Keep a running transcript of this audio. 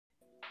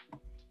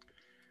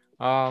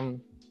My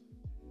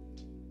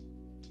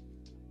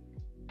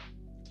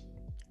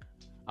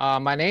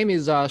name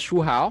is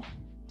Shu Hao,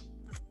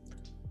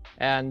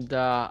 and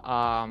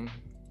I'm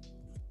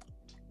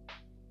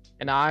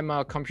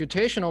a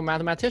computational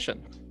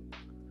mathematician.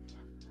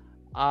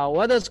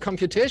 What does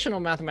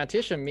computational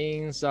mathematician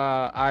means?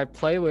 I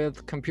play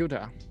with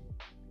computer.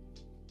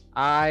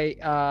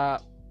 I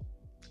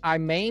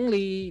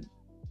mainly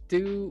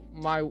do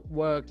my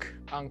work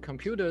on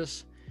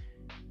computers.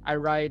 I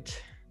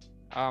write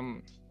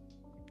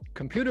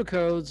computer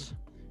codes,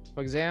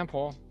 for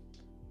example.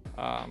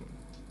 Let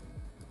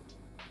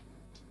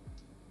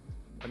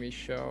me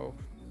show.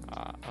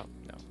 Oh,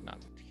 no, not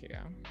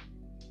here.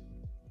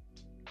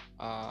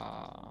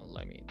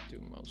 Let me do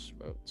most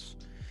votes.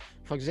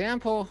 For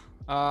example,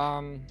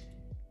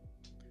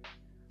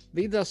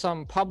 these are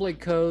some public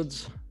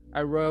codes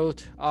I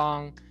wrote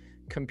on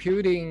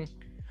computing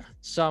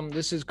some,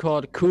 this is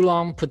called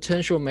Coulomb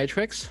potential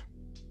matrix.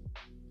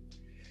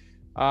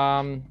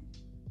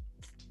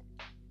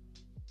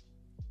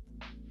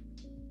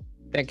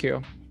 Thank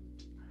you.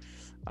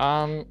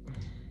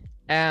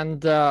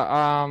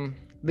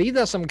 These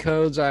are some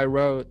codes I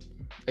wrote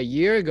a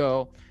year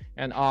ago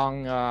and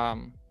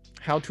on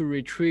how to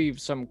retrieve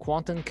some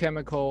quantum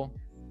chemical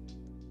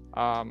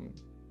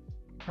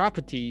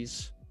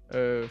properties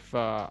of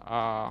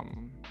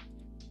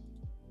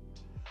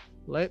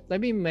let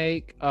me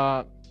make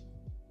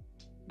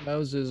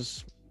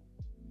Moses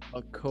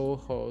a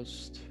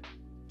co-host.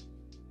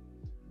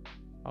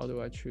 How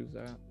do I choose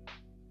that?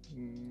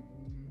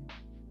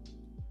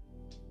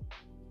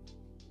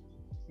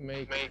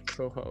 Make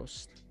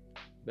co-host.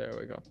 There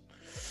we go.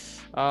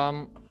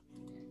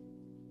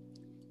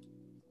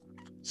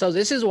 So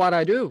this is what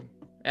I do,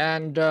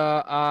 and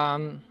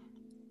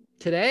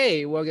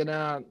today we're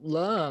gonna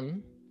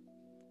learn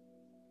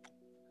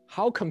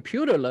how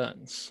computer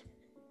learns.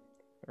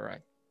 All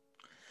right,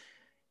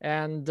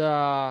 and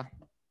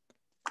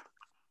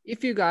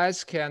if you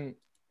guys can,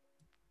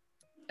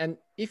 and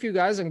if you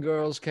guys and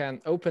girls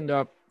can open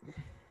up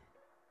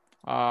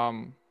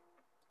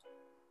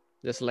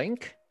this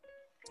link,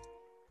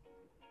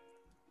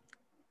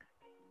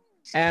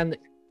 and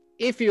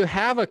if you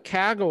have a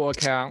Kaggle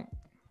account,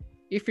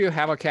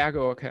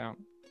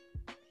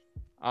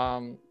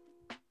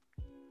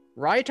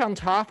 right on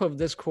top of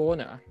this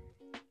corner,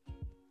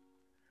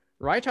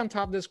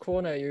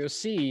 you'll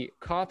see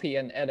copy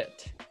and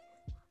edit,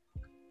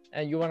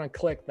 and you want to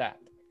click that.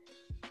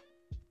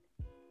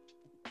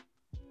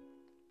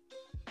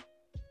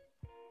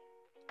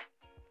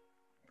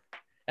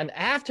 And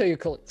after you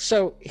click,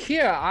 so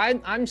here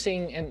I'm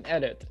seeing an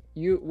edit.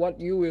 What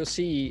you will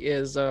see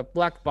is a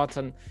black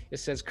button. It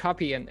says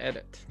copy and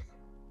edit.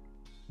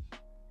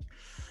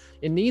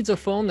 It needs a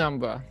phone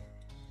number.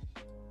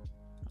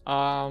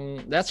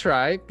 That's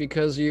right,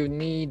 because you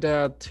need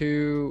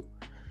to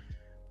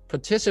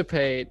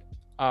participate.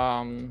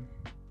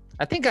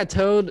 I think I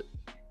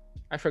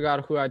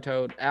forgot who I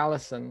told,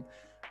 Allison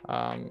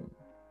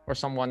or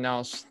someone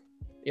else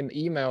in the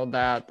email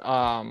that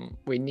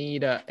we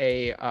need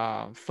a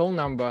phone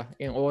number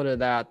in order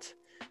that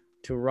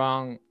to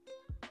run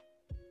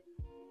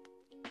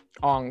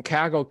on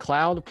Kaggle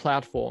Cloud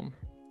platform.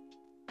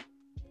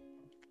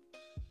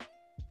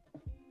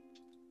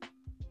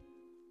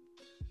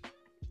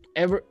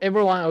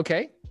 Everyone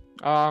okay?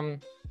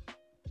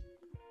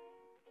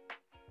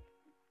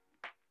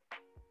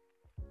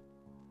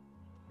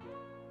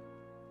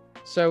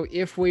 So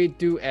if we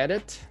do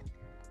edit,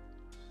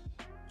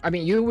 I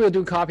mean, you will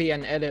do copy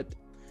and edit,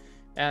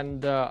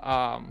 and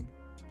I'm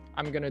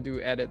gonna do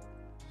edit.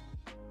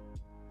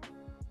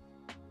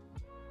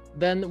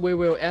 Then we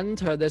will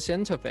enter this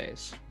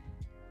interface,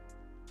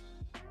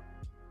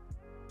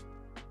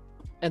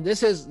 and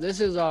this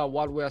is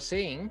what we're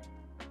seeing.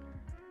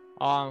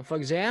 For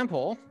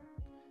example,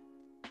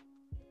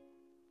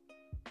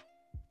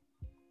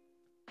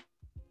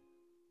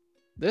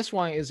 this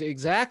one is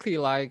exactly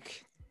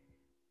like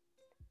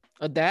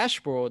a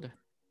dashboard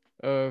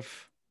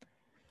of.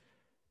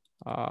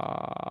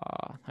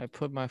 I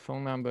put my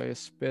phone number, it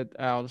spit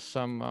out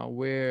some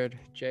weird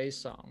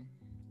JSON.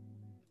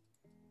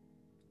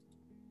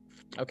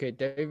 Okay,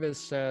 David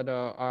said,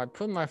 I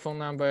put my phone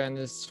number and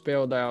it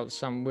spilled out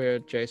some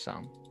weird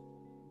JSON.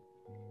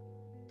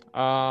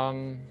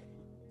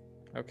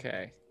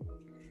 Okay.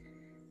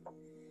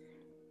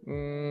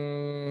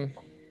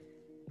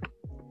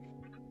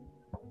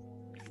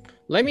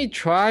 Let me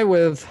try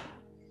with,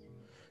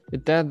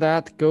 did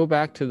that go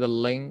back to the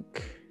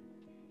link?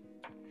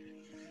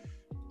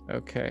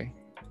 Okay.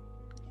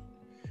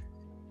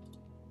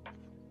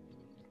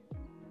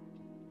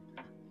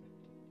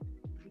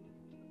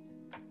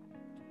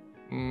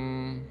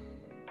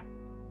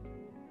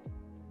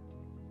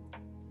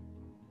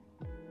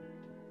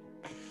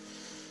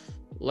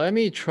 Let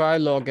me try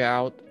log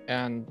out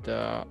and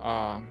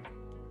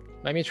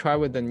let me try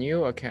with the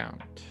new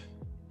account.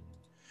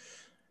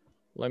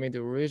 Let me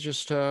do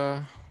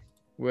register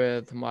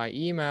with my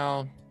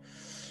email,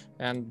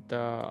 and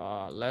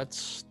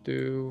let's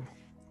do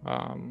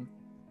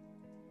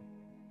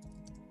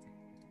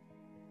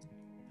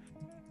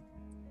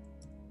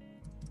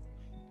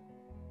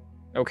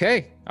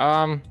Okay.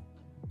 All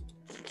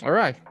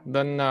right,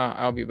 then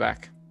I'll be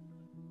back.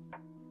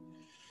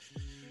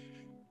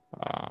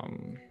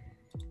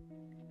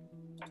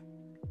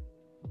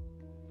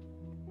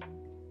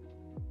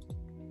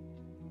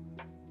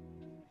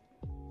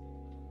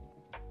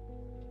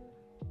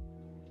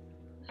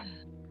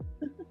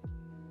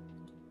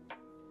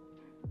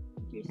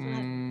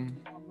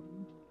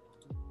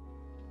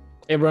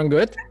 Everyone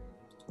good?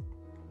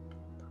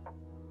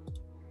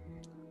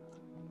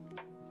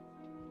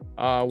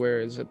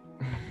 Where is it?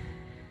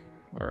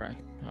 All right,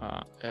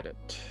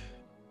 edit.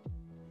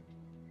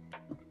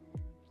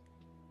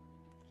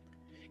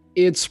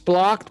 It's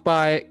blocked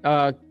by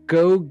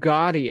Go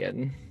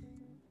Guardian.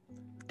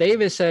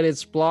 David said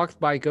it's blocked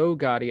by Go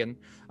Guardian.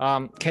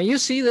 Can you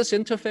see this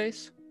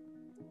interface?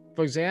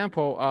 For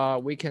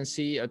example, we can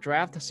see a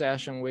draft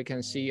session. We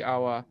can see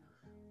our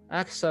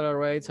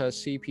accelerator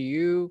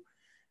CPU,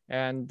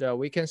 and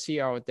we can see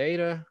our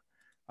data.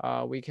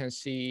 We can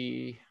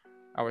see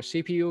our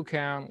CPU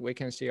count. We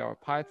can see our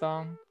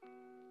Python.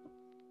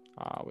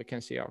 We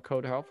can see our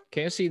code help.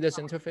 Can you see this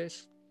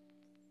interface?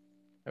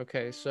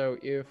 Okay, so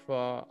if,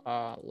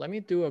 let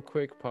me do a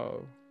quick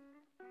poll.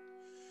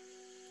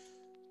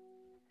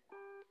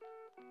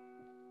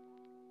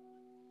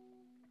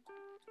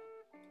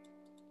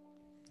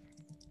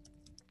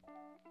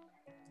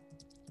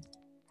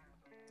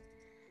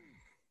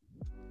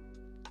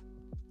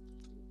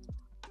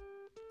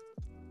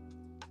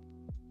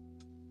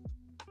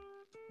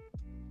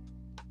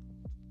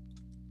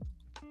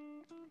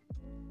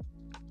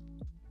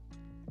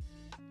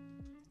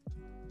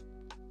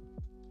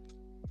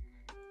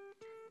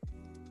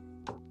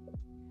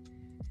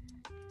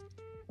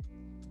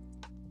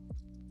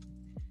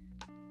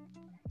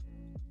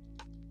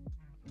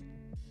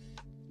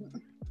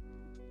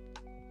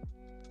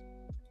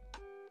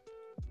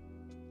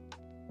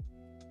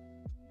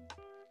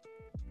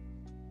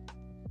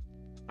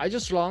 I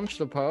just launched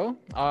the poll.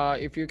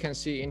 If you can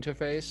see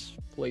interface,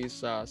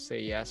 please say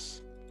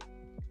yes.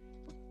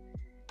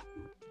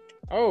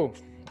 Oh,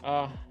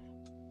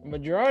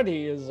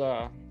 majority is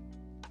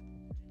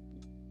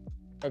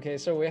okay.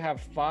 So we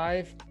have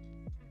 5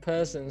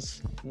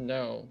 persons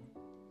no.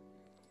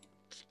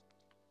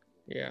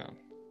 Yeah,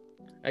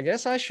 I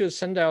guess I should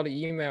send out an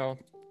email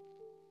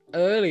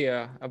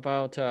earlier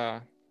about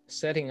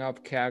setting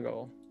up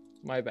Kaggle.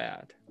 My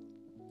bad.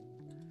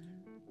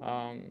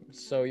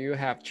 So you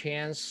have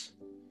chance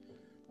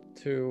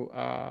to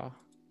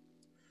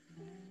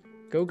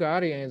Go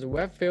Guardian is a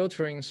web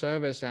filtering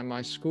service that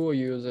my school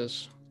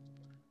uses.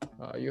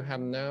 You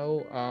have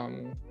no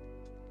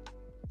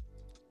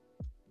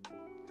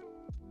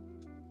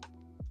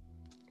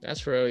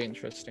that's really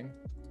interesting.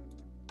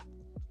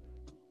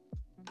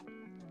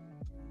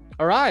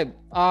 All right,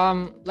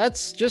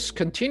 let's just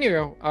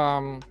continue.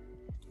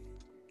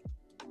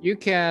 You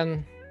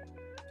can,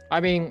 I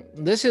mean,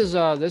 this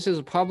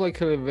is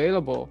publicly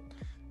available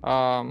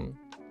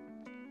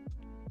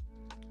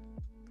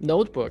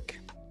notebook,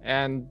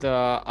 and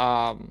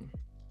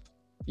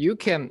you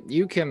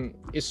can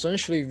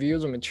essentially view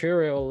the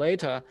material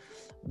later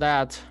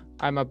that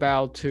I'm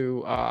about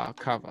to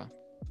cover.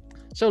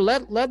 So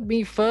let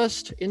me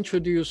first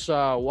introduce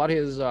what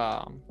is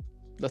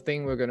the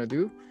thing we're gonna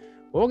do.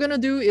 What we're gonna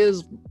do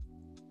is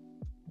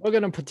we're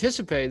gonna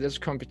participate in this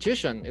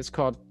competition. It's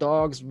called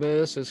Dogs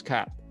versus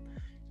Cat.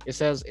 It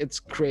says it's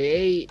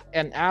create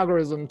an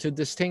algorithm to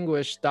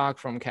distinguish dog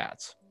from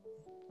cats.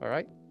 All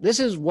right, this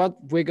is what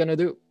we're gonna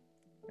do,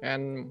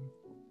 and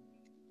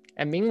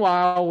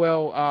meanwhile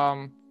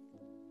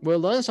we'll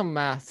learn some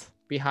math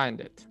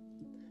behind it.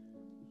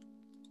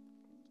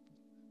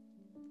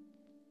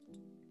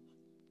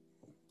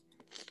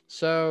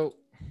 So,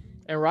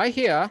 and right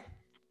here,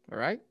 all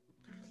right,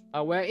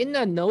 we're in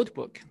a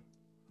notebook.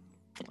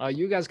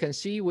 You guys can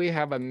see we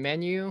have a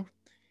menu.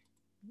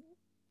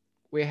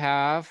 We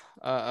have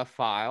a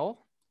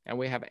file, and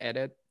we have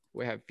edit,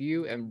 we have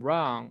view and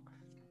run,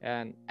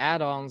 and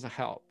add-ons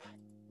help.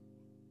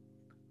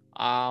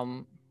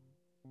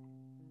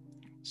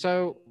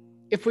 So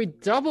if we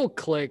double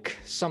click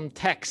some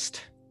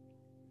text,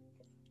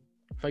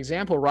 for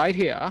example, right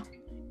here,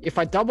 if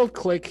I double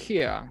click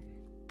here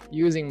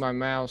using my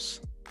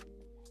mouse,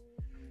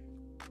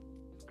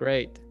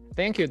 great,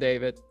 thank you,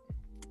 David.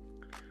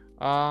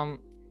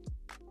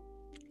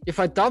 If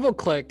I double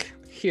click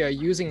here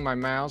using my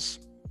mouse,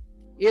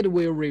 it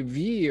will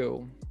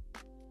reveal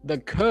the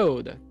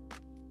code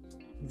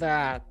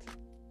that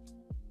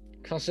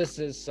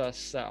consists of a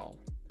cell.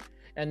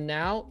 And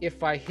now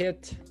if I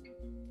hit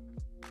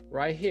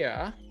right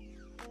here,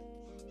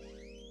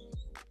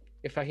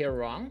 if I hit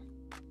run,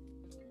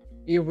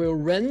 it will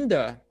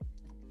render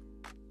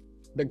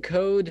the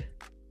code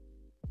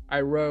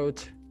I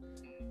wrote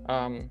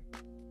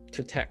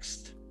to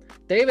text.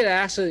 David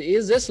asked,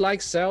 is this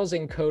like cells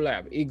in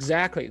Colab?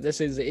 Exactly. This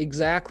is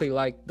exactly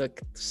like the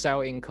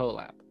cell in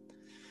Colab.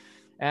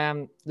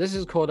 And this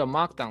is called a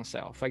markdown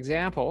cell. For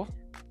example,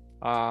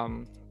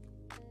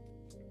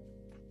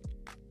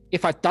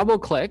 if I double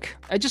click,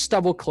 I just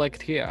double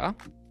clicked here.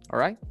 All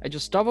right. I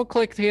just double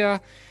clicked here.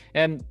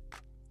 And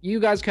you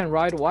guys can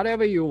write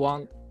whatever you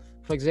want.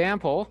 For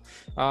example,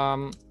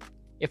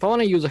 if I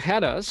want to use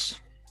headers,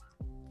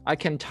 I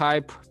can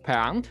type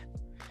pound,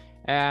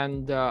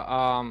 and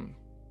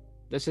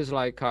this is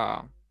like,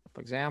 for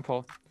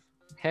example,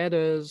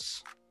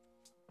 headers,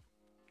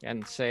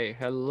 and say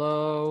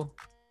hello,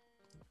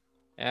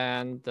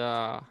 and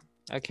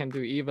I can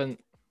do, even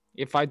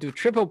if I do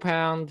triple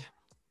pound,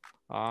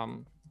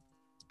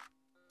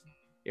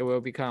 it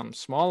will become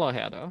smaller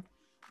header.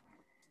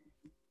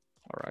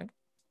 All right.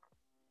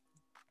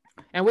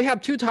 And we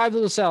have two types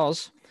of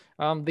cells.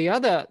 The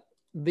other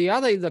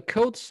is a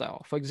code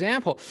cell. For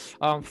example,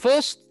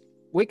 first,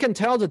 we can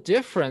tell the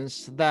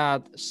difference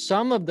that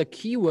some of the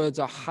keywords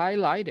are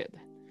highlighted.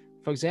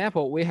 For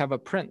example, we have a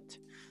print.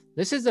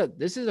 This is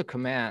a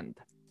command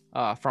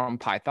from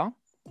Python,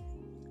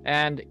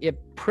 and it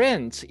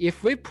prints.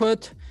 If we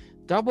put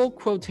double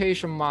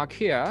quotation mark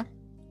here,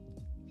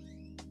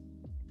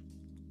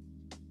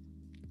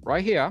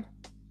 right here,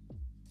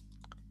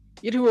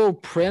 it will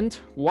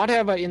print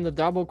whatever in the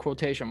double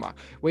quotation mark.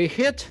 We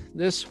hit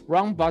this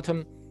run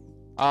button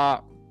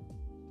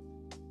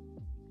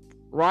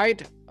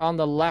right on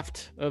the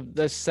left of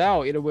the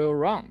cell, it will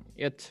run.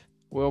 It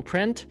will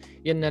print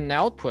in an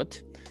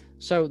output.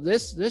 So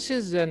this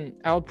is an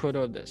output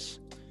of this.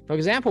 For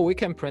example, we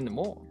can print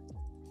more.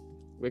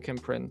 We can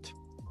print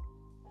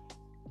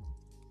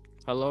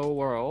hello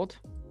world.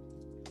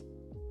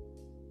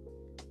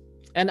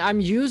 And I'm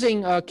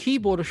using a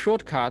keyboard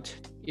shortcut.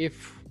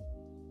 If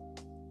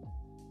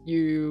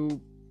you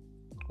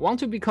want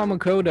to become a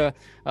coder,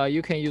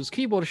 you can use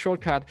keyboard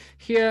shortcut.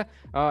 Here,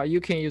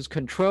 you can use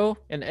Control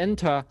and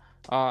Enter.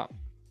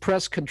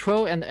 Press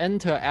Control and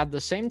Enter at the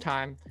same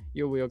time,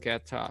 you will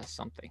get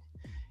something.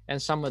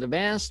 And some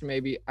advanced,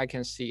 maybe I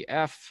can see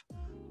F.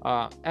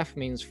 F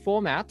means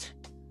format.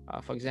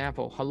 For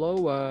example,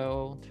 hello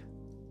world.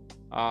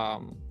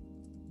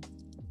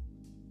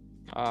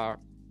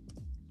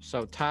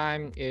 So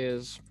time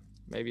is,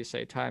 maybe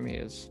say time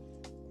is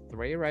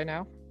 3 right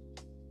now.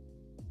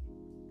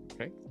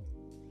 Okay.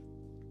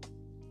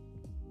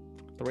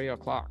 3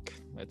 o'clock,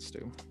 let's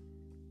do.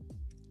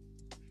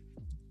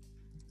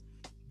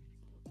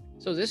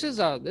 So this is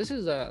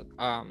a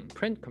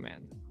print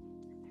command.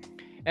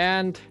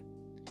 And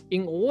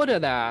in order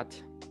that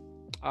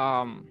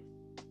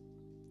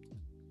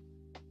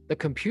the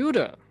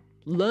computer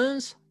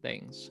learns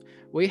things,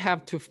 we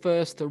have to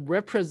first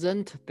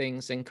represent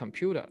things in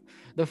computer.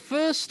 The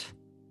first,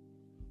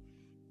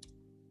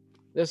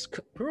 this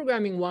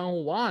programming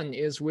 101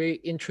 is we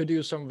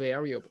introduce some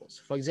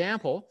variables. For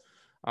example,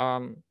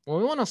 when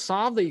we want to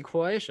solve the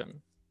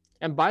equation,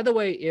 and by the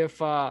way,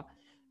 if I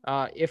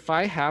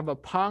have a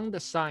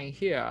pound sign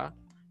here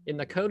in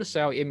the code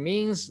cell, it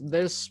means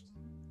this,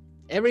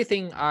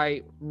 everything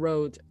I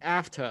wrote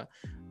after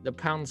the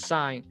pound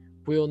sign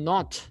will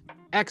not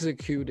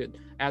execute it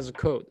as a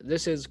code.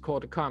 This is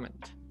called a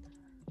comment.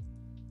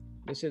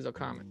 This is a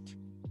comment.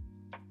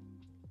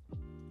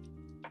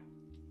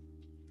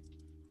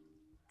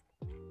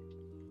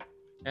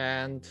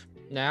 And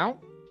now,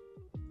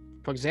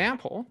 for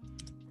example,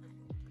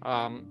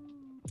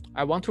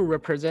 I want to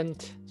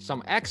represent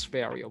some x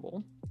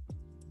variable.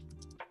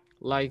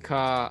 Like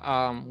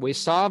we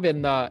solve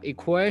in the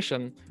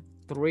equation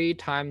 3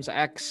 times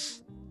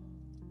x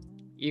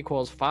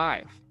equals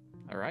 5,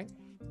 all right?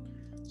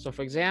 So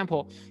for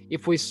example,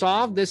 if we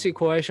solve this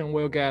equation,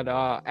 we'll get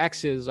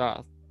x is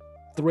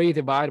 3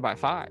 divided by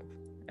 5.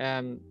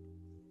 And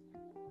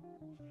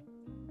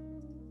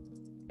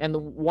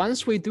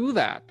once we do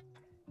that,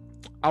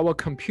 our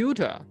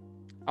computer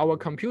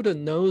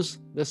knows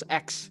this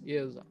x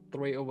is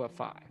 3 over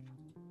 5.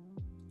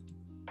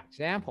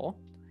 Example,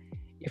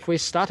 if we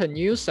start a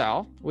new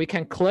cell, we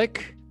can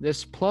click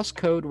this plus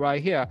code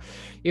right here.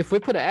 If we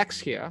put x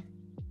here,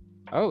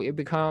 oh, it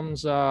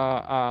becomes with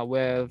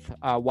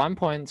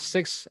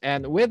 1.6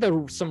 and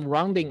with some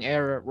rounding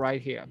error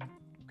right here,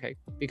 okay?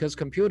 Because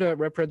computer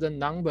represent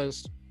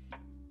numbers,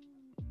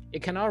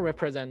 it cannot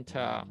represent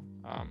a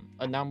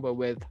number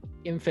with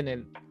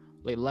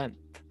infinitely length.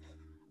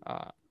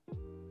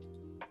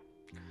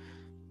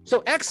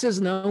 So x is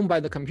known by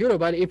the computer,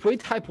 but if we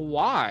type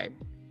y,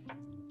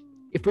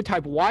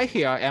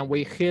 here and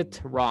we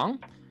hit wrong,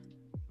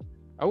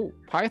 oh,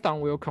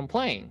 Python will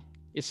complain.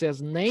 It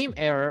says name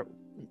error,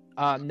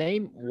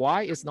 name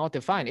y is not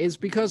defined. It's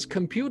because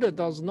computer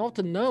does not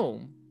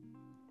know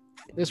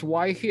this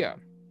y here.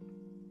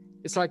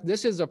 It's like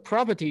this is a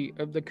property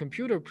of the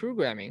computer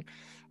programming.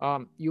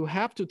 You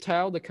have to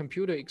tell the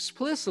computer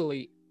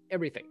explicitly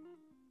everything.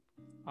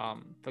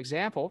 For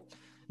example,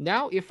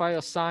 now if I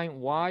assign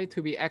y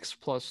to be x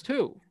plus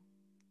 2,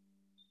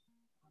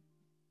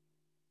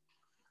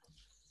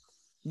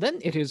 then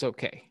it is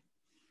okay.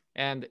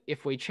 And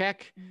if we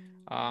check,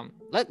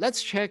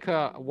 let's check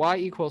y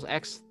equals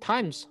x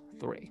times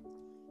 3.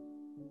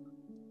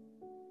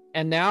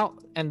 And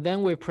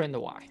then we print the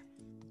y.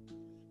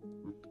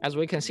 As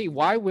we can see,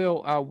 y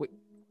will,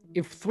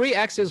 if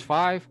 3x is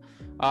 5,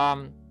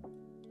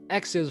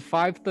 x is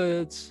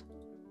 5/3,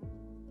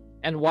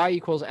 and y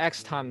equals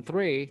x times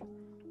 3,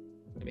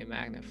 let me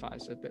magnify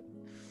this a bit.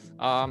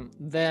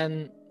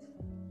 Then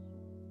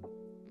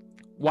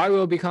y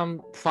will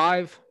become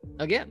 5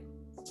 again,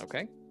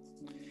 okay?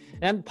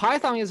 And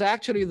Python is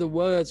actually the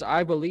words,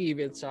 I believe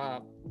it's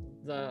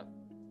the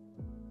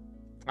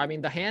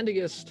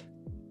handiest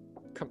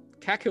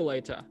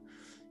calculator.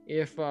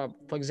 If, for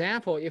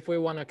example, if we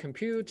want to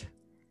compute,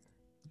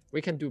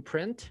 we can do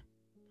print.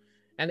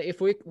 And if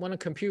we want to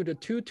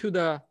compute 2 to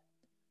the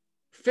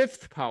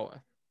 5th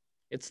power,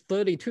 it's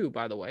 32,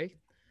 by the way.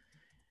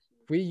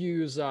 We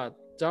use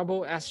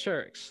double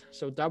asterisk,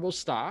 so double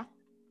star.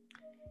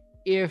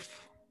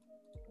 If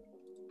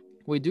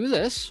we do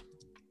this,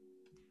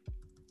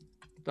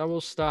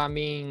 double star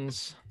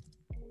means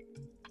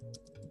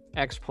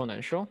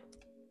exponential.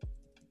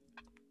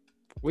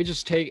 We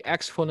just take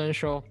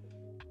exponential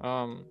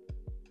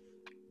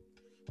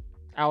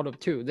out of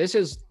 2. This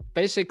is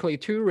basically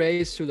 2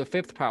 raised to the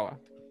 5th power,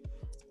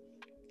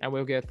 and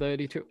we'll get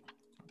 32.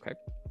 Okay.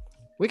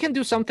 We can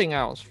do something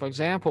else. For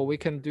example, we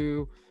can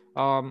do,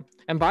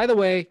 and by the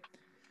way,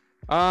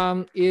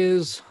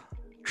 is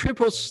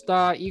triple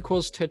star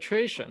equals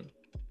titration?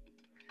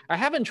 I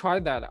haven't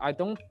tried that.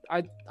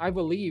 I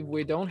believe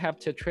we don't have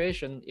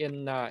titration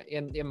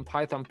in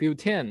Python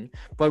built in,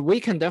 but we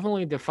can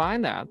definitely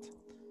define that.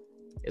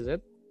 Is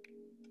it?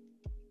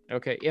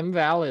 Okay,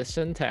 invalid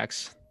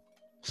syntax.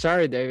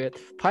 Sorry, David.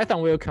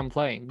 Python will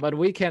complain, but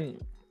we can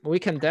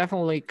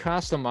definitely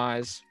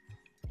customize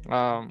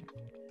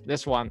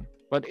this one.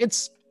 But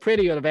it's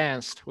pretty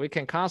advanced. We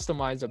can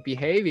customize the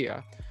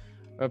behavior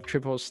of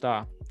triple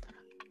star.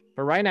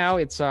 But right now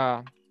it's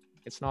not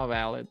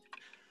valid.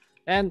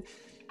 And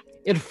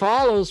it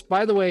follows,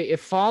 by the way, it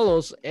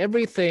follows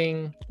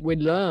everything we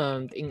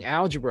learned in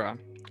algebra.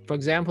 For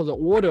example, the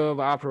order of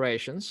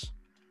operations.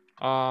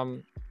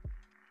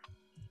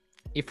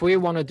 If we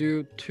want to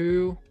do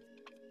 2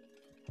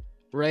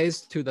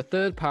 raised to the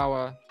 3rd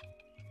power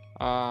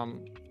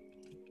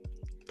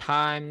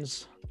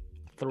times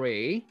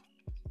 3,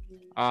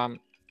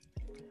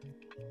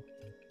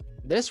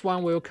 this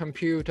one will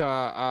compute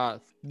the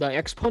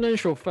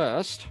exponential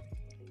first,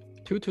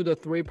 2 to the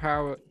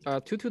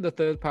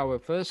 3rd power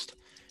first,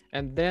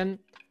 and then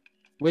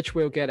which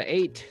will get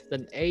 8.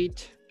 Then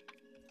 8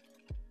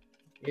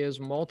 is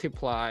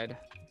multiplied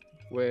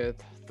with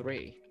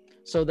 3.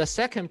 So the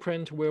second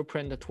print will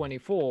print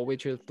 24,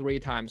 which is 3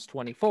 times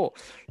 24.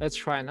 Let's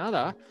try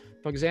another.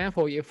 For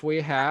example, if we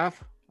have,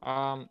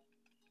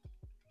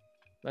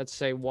 let's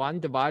say 1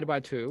 divided by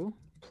 2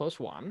 plus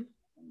 1.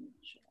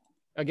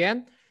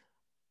 Again,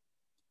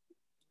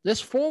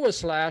 this /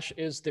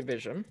 is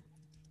division.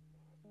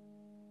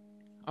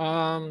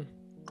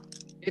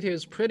 It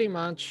is pretty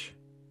much,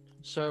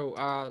 so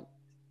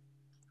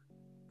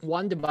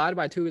 1 divided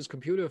by 2 is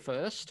computed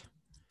first,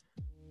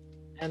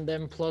 and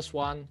then plus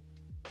 1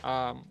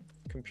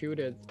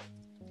 computed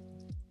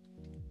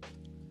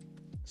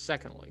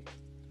secondly,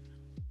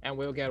 and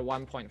we'll get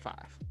 1.5.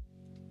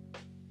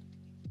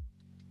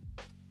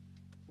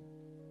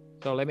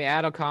 So let me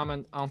add a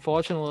comment.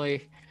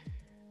 Unfortunately,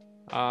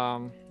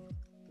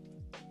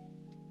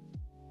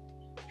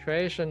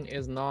 titration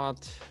is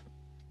not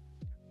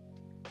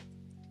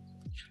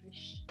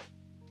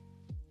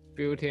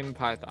built in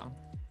Python.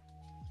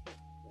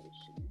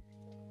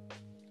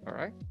 All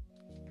right.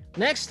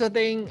 Next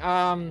thing,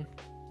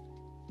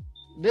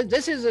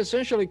 this is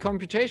essentially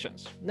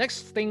computations.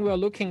 Next thing we're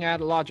looking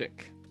at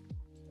logic.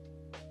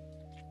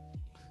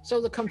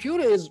 So the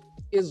computer is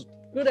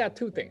good at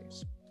 2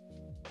 things.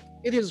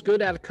 It is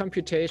good at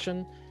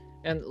computation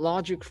and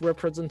logic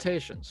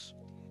representations.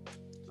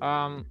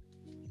 So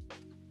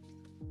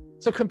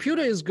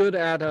computer is good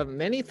at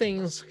many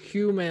things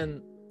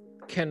human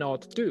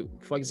cannot do.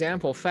 For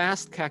example,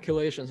 fast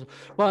calculations.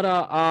 But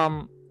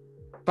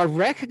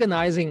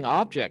recognizing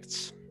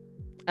objects,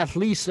 at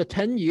least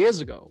 10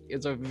 years ago,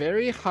 is a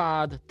very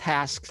hard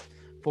task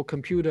for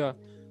computer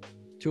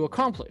to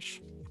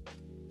accomplish.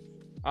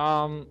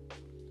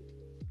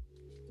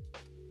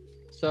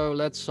 So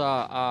let's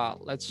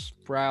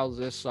browse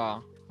this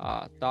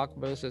dog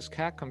versus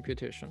cat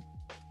computation.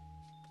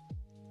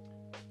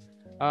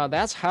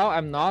 That's how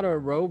I'm not a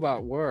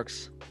robot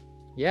works.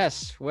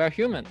 Yes, we're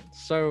human.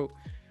 So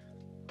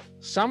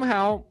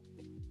somehow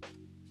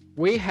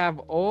we have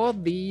all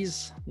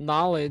these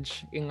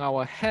knowledge in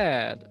our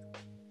head,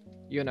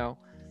 you know,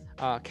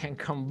 can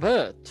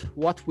convert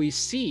what we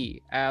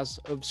see as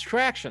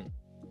abstraction.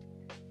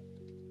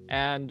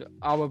 And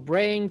our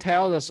brain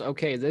tells us,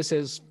 okay, this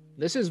is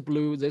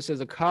blue, this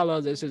is a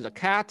color, this is a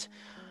cat.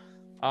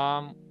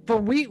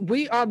 But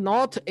we are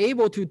not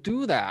able to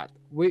do that.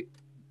 We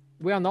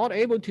are not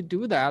able to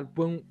do that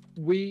when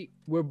we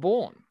were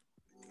born.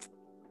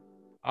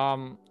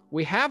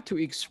 We have to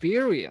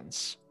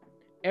experience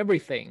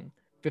everything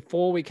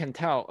before we can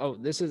tell, oh,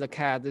 this is a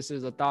cat, this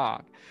is a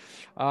dog.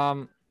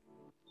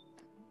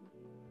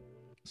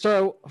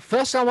 So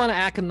first I want to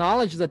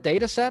acknowledge the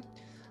data set.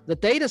 The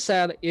data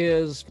set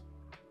is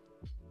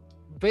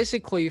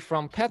basically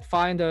from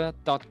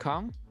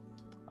petfinder.com.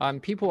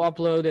 People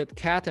uploaded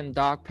cat and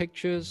dog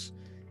pictures,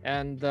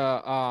 and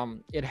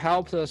it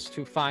helps us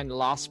to find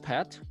lost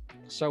pet.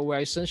 So we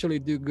essentially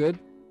do good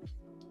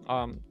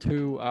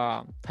to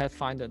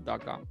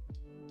petfinder.com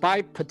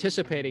by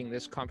participating in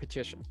this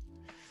competition.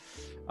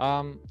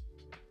 Okay,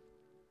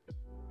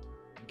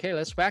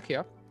 let's back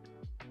here.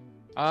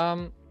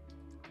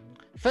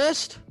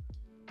 First,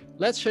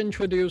 let's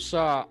introduce,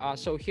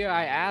 so here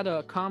I add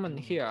a comment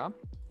here,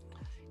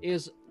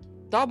 is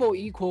double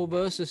equal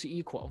versus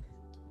equal.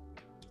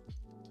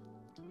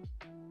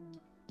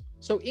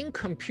 So in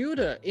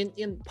computer,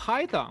 in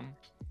Python,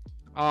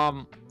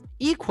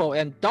 equal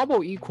and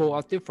double equal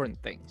are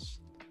different things.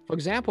 For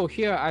example,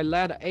 here I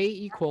let a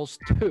equals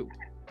 2.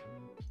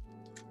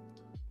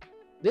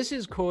 This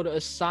is called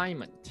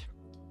assignment.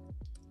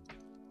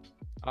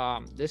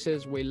 This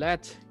is we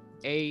let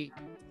a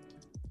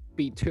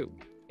be 2.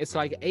 It's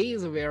like a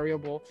is a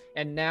variable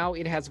and now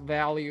it has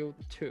value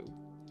 2.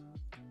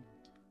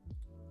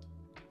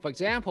 For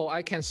example,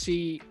 I can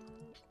see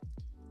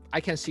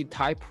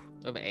type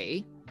of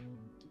a.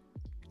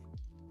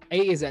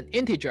 A is an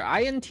integer.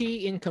 Int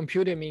in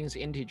computer means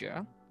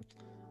integer.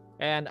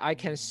 And I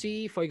can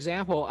see, for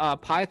example,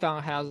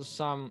 Python has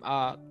some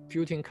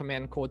built-in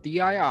command called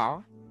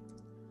dir.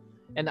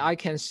 And I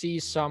can see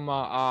some,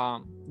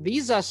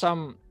 these are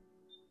some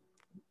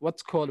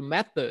what's called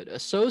method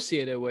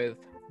associated with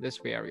this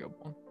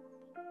variable.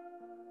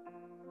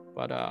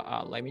 But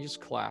let me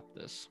just clap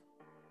this.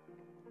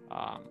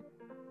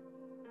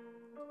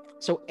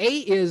 So a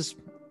is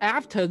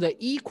after the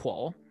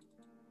equal.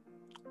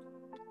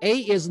 A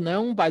is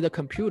known by the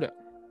computer.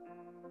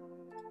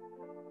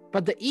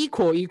 But the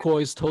equal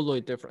is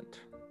totally different.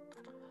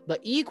 The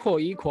equal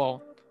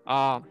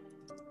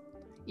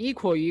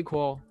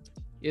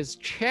is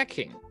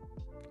checking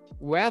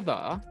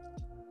whether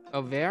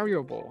a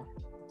variable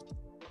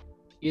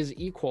is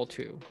equal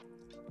to.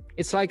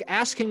 It's like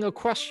asking a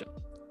question.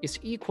 It's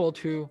equal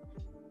to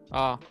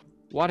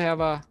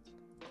whatever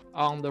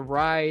on the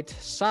right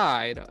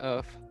side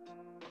of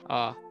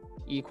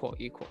equal.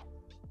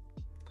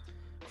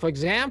 For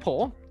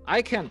example,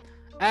 I can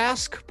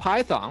ask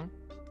Python.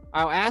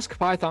 I'll ask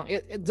Python.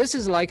 This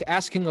is like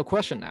asking a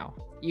question now.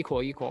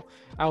 Equal.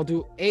 I'll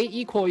do a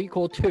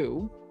equal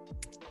 2.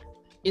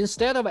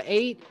 Instead of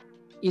a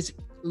is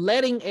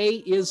letting a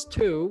is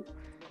 2,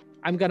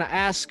 I'm gonna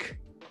ask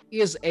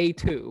is a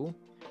 2,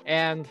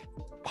 and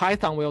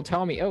Python will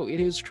tell me, oh, it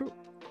is true.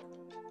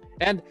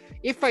 And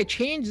if I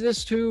change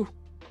this to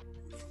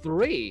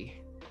 3,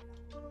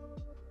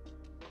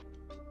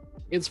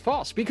 it's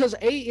false because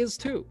a is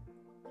 2.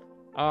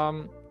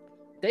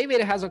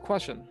 David has a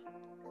question.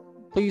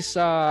 Please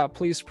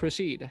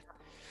proceed.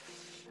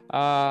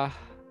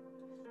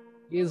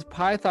 Is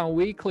Python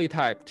weakly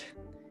typed?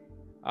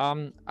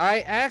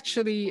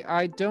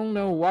 I don't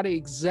know what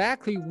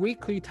exactly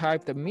weakly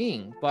typed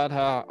mean, but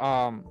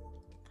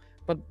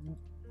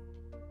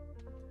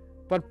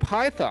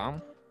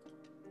Python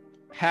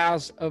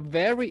has a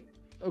very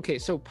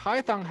so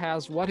Python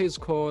has what is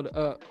called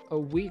a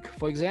weak.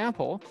 For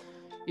example,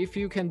 if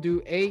you can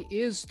do a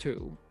is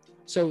 2,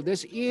 so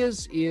this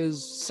is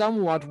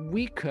somewhat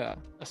weaker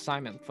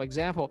assignment. For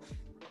example,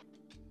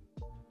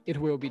 it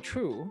will be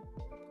true,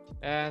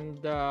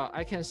 and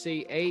I can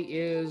say a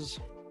is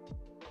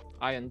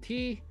int,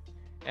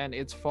 and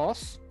it's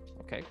false.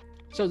 Okay,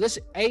 so this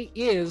a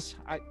is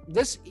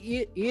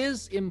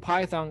in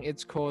Python.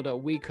 It's called a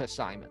weak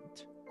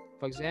assignment.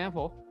 For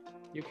example,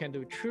 you can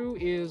do true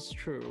is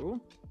true,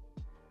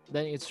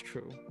 then it's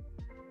true,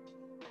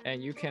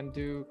 and you can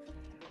do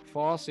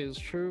false is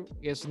true,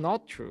 it's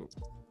not true,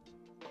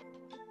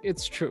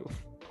 it's true.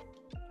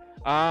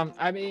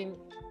 I mean,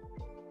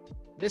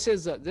 this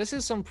is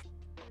some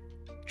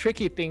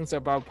tricky things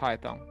about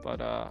Python,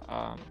 but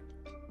I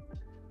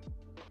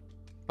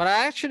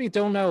actually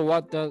don't know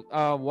what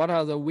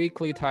are the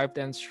weakly typed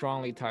and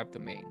strongly typed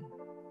mean.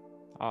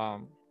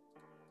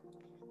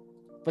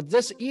 But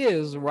this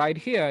is right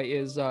here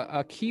is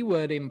a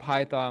keyword in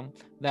Python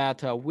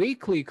that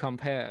weakly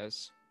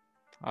compares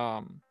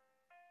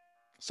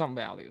some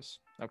values.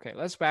 Okay,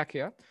 let's back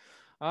here.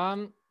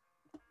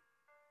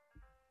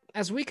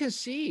 As we can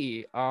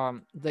see,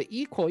 the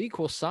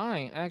equal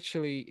sign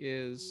actually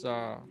is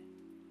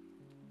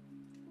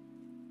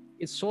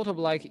it's sort of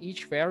like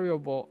each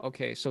variable.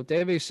 Okay, so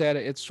David said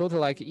it's sort of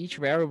like each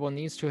variable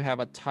needs to have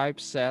a type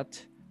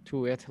set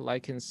to it,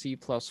 like in C++.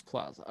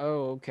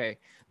 Oh, okay.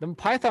 Then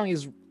Python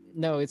is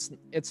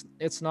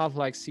it's not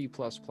like C++.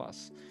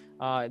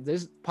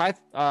 This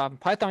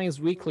Python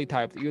is weakly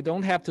typed. You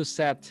don't have to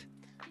set.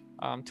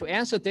 To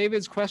answer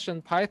David's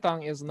question,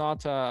 Python is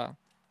not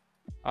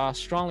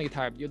strongly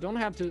typed. You don't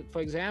have to.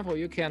 For example,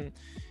 you can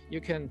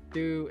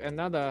do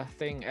another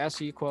thing, s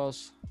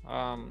equals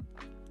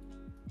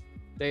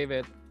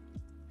David,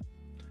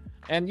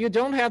 and you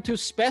don't have to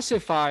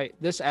specify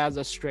this as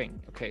a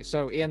string. Okay,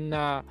 so in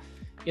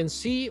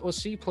C or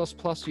C++,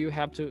 you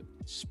have to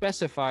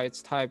specify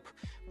its type.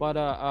 But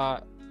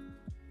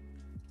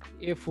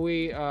if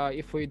we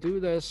do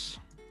this,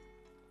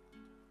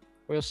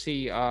 we'll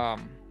see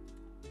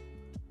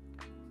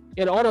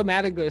it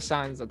automatically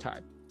assigns the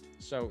type.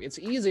 So it's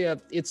easier.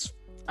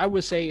 I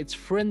would say it's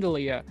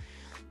friendlier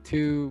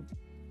to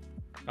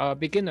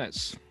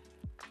beginners.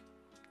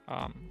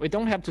 We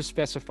don't have to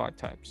specify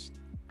types.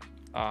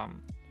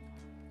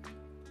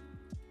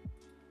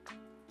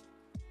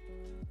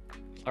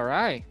 All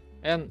right,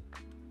 and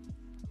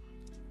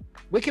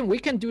we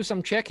can do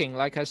some checking.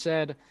 Like I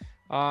said,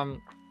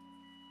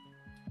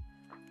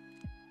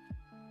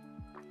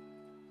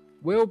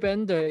 Will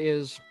Bender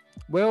is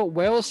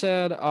well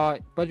said.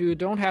 But you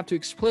don't have to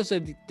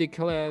explicitly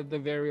declare the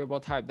variable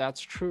type.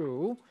 That's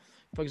true.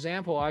 For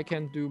example, I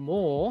can do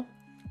more.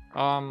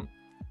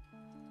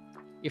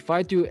 If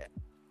I do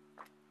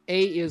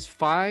A is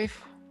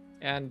 5,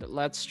 and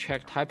let's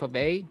check type of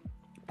A,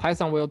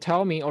 Python will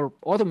tell me, or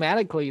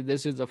automatically,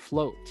 this is a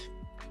float.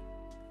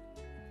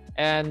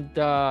 And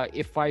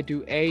if I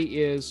do A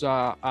is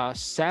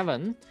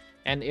 7,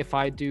 and if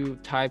I do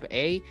type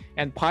A,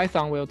 and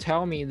Python will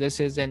tell me this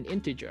is an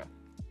integer.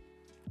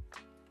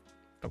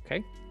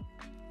 Okay.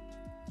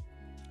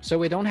 So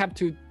we don't have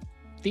to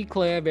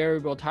declare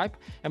variable type,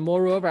 and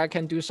moreover, I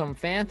can do some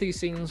fancy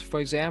things. For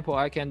example,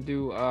 I can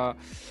do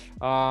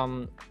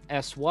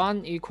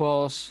S1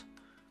 equals,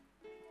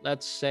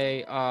 let's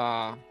say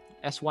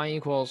S1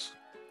 equals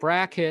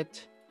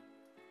bracket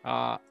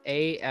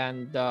A,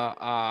 and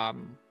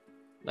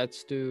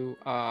let's do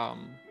A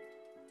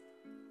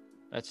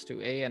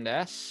and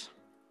S,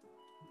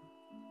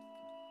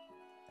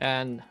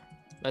 and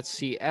let's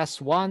see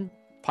S1.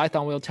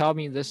 Python will tell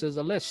me this is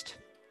a list.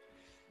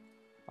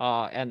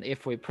 And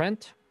if we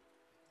print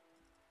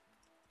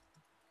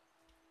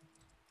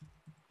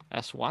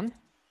S1,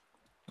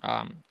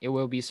 it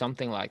will be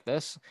something like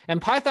this. And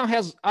Python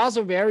has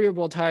other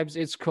variable types.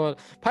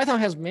 Python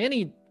has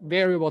many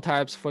variable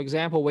types. For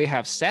example, we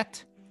have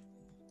set.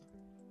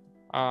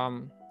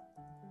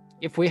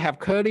 If we have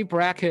curly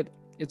bracket,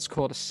 it's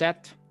called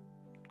set.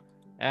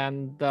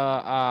 And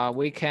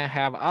we can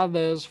have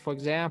others. For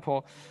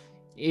example,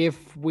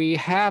 if we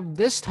have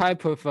this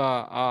type of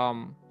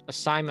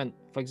assignment,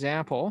 for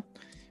example,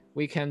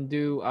 we can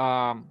do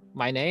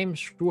my name,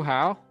 Shu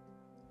Hao,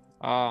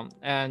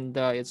 and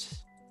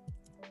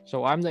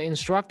so I'm the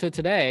instructor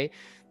today.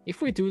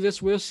 If we do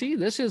this, we'll see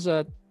this is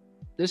a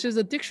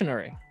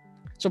dictionary.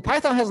 So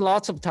Python has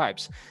lots of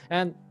types,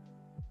 and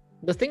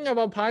the thing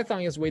about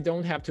Python is we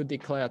don't have to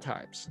declare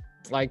types,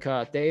 like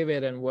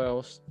David and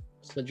Will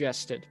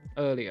suggested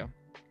earlier.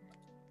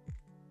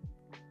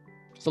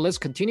 So let's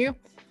continue.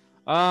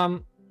 For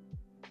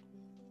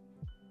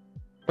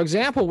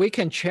example, we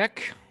can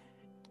check.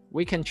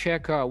 We can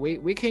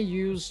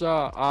use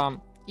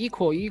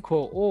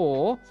equal,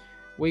 or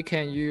we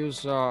can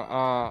use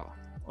or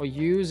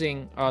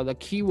using the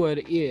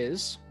keyword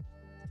is.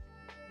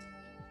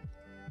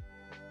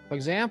 For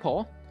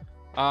example,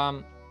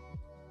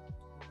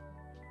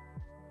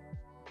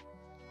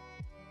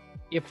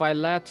 if I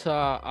let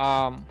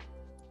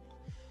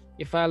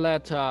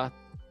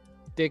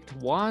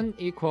dict1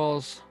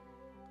 equals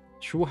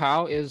Shu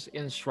Hao is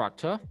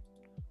instructor,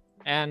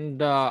 and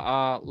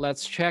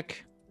let's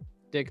check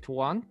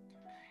dict1,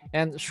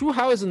 and Shu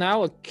Hao is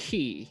now a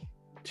key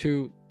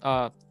to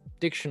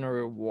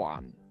dictionary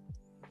 1.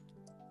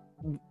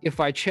 If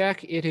I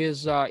check it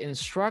is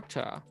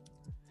instructor,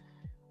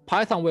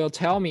 Python will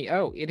tell me,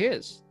 oh,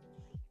 it's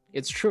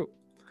true.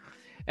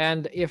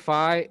 And if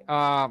I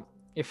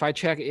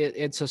check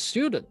it's a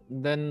student,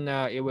 then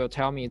it will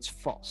tell me it's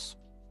false.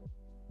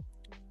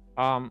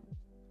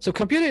 So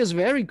computer is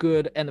very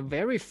good and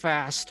very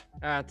fast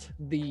at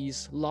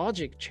these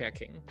logic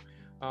checking.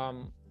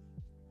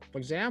 For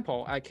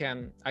example, I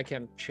can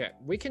check.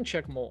 We can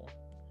check more.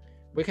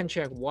 We can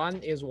check 1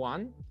 is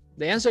 1.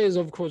 The answer is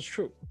of course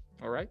true.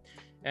 All right,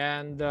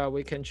 and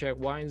we can check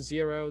 1 is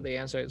 0. The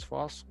answer is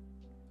false.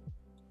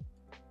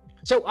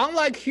 So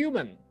unlike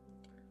human,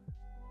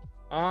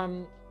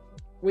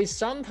 we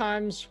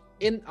sometimes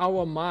in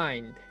our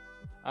mind,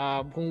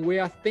 when we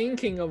are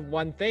thinking of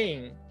one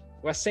thing,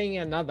 we're saying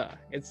another.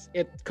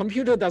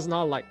 Computer does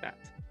not like that.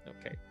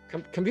 Okay,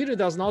 computer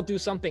does not do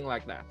something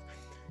like that.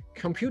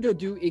 Computer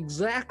do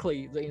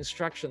exactly the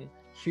instruction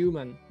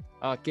human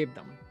give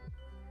them.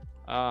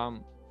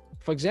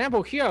 For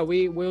example, here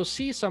we will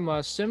see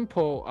some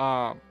simple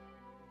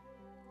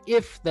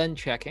if-then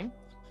checking.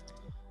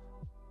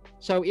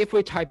 So if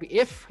we type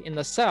if in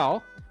the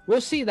cell,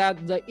 we'll see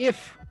that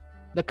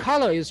the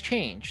color is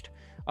changed.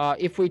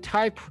 If we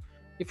type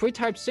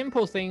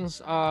simple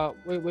things,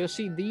 we'll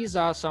see these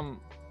are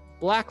some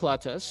black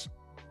letters.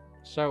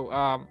 So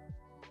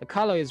the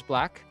color is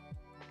black.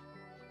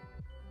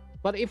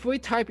 But if we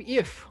type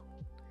if,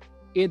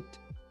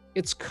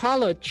 its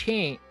color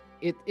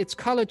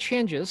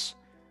changes,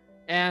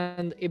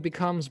 and it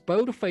becomes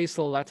bold-faced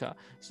letter.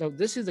 So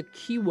this is a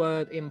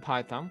keyword in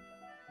Python.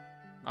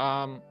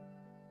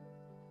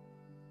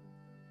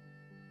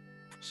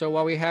 So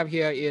what we have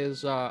here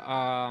is,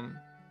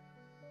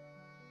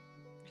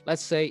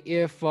 let's say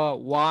if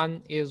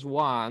 1 is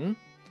 1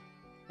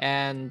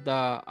 and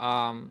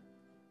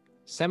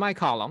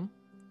semicolon,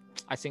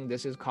 I think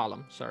this is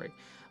column, sorry,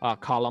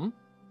 column,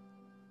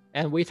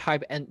 and we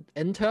type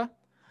enter,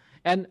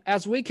 And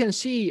as we can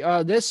see,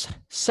 this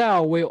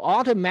cell will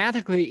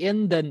automatically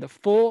indent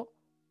 4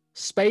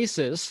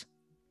 spaces.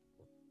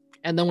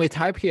 And then we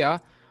type here,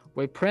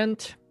 we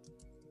print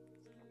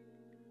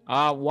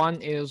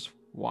 1 is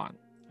 1,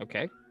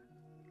 okay?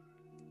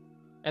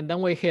 And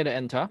then we hit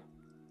enter.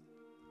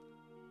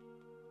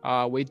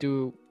 We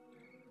do,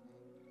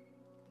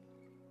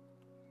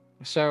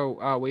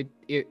 so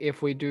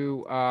if we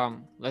do,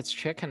 let's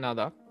check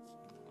another.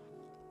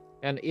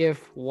 And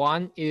if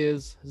 1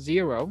 is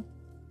 0,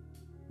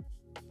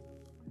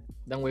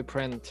 then we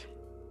print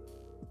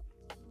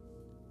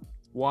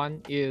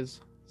 1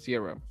 is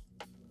 0.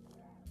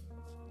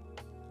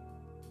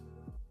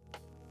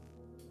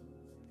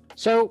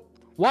 So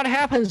what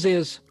happens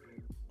is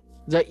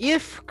the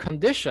if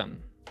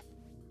condition,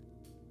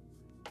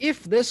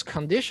 if this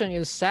condition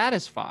is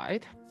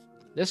satisfied,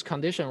 this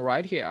condition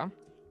right here,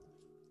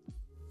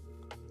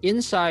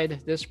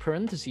 inside this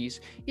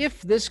parentheses,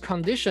 if this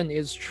condition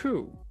is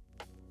true,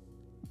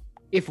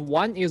 if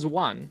 1 is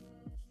 1,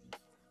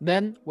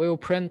 then we'll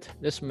print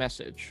this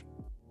message,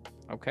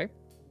 okay?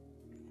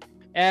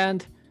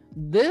 And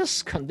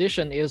this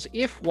condition is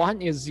if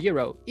 1 is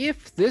 0,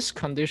 if this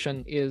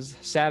condition is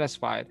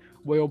satisfied,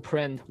 we'll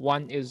print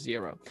 1 is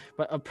 0.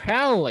 But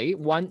apparently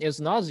 1 is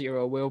not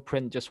 0, we'll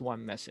print just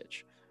one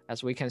message.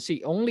 As we can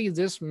see, only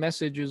this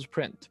message is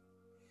print.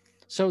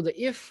 So the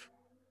if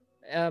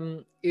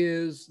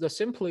is the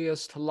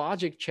simplest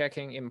logic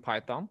checking in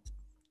Python.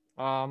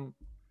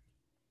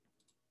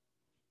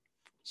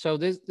 So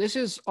this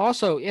is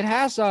also, it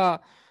has a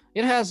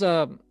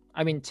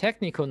I mean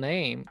technical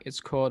name.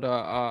 It's called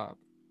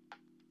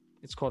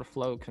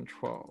flow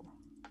control,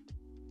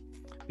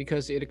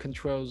 because it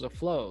controls the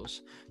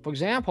flows. For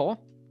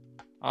example,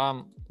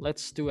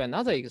 let's do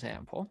another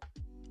example.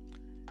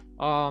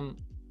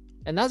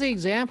 Another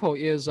example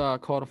is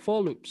called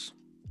for loops.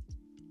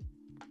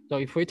 So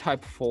if we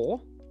type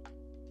for,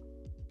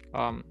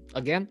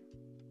 again,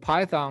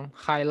 Python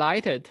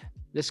highlighted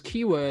this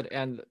keyword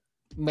and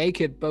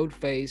make it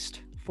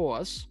bold-faced for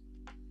us.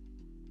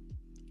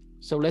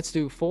 So let's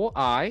do for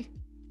I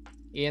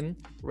in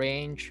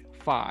range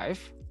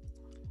 5,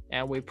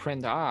 and we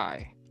print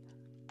I.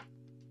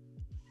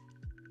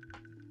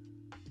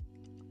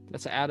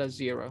 Let's add a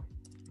 0.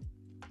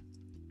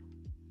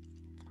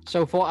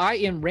 So for I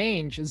in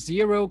range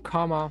 0,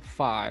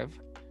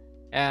 5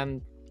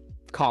 and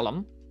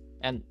column,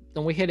 and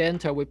then we hit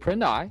enter, we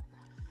print I.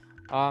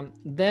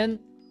 Then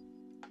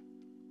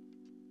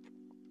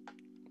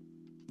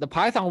the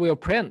Python will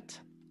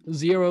print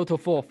 0 to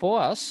 4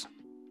 for us.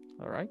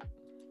 All right.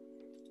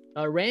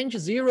 Range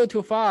 0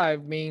 to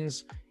 5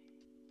 means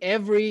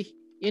every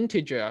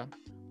integer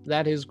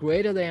that is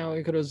greater than or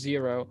equal to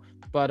 0,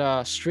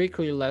 but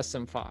strictly less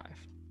than 5.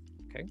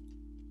 Okay.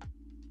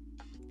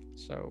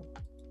 So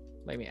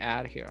let me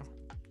add here.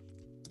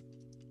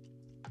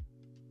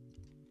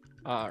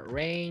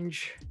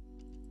 Range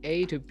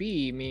A to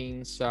B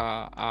means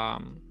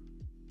the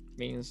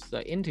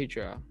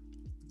integer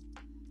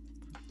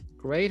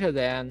greater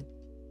than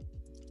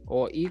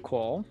or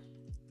equal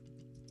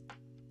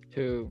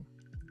to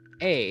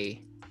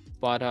A,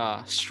 but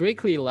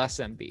strictly less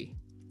than B.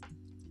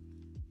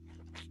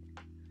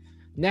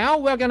 Now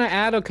we're gonna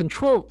add a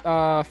control,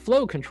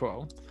 flow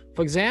control.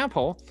 For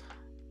example,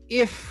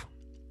 if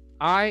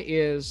I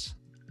is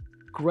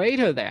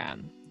greater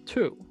than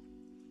 2,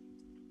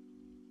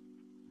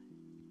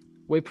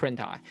 we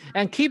print I.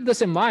 And keep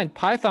this in mind,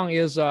 Python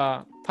is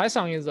a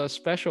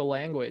special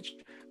language.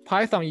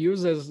 Python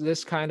uses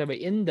this kind of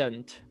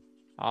indent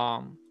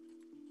to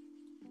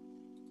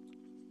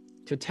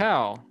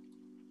tell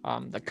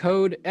the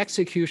code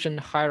execution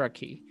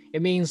hierarchy.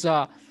 It means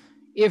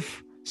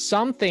if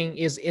something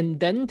is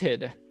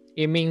indented,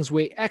 it means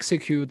we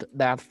execute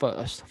that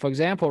first. For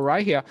example,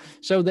 right here,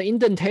 so the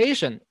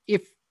indentation,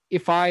 if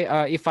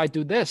I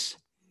do this,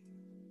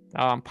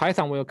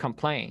 Python will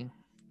complain.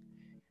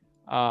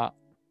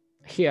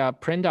 Here,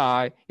 print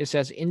I, it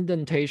says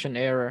indentation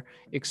error,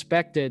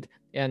 expected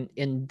an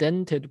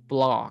indented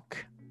block.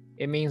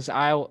 It means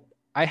I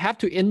have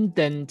to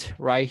indent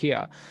right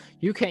here.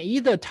 You can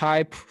either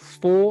type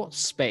for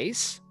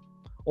space,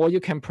 or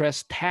you can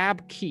press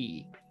tab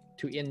key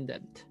to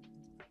indent.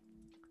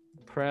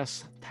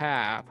 Press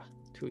tab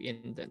to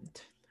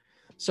indent.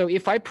 So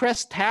if I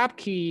press tab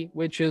key,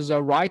 which is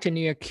right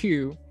near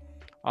Q,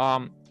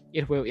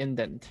 it will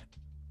indent.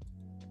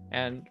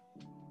 And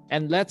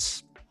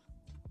let's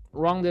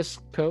run this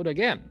code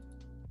again.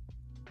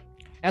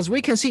 As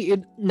we can see,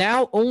 it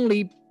now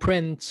only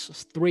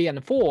prints 3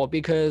 and 4,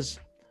 because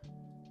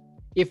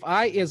if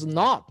I is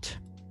not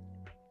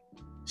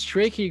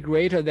strictly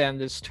greater than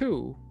this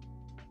 2,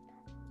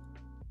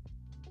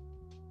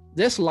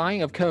 this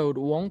line of code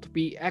won't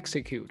be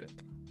executed.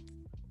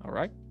 All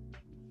right.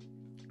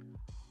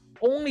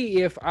 Only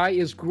if I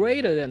is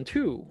greater than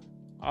 2,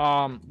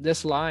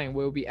 this line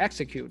will be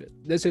executed.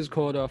 This is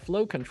called a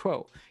flow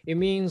control. It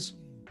means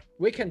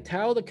we can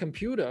tell the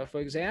computer,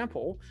 for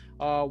example,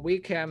 we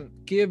can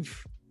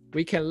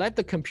let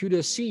the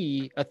computer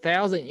see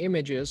 1,000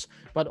 images,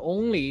 but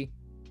only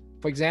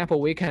For example,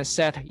 we can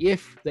set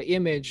if the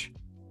image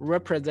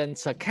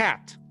represents a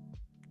cat,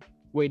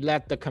 we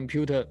let the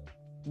computer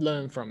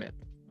learn from it.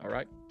 All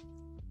right.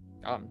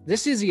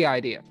 This is the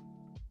idea.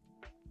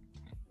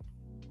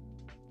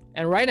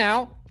 And right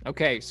now,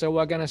 okay, so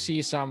we're gonna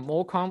see some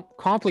more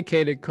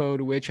complicated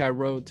code which I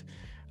wrote,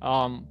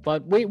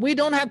 but we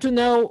don't have to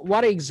know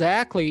what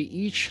exactly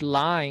each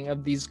line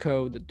of these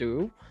code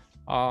do,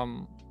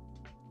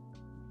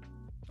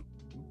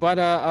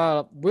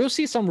 but we'll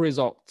see some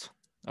results.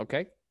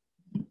 Okay.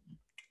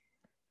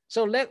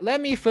 So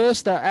let me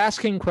first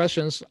asking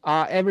questions.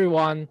 Are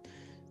everyone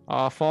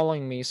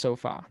following me so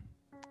far?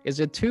 Is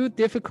it too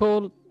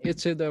difficult?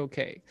 Is it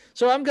okay?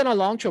 So I'm gonna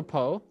launch a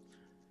poll,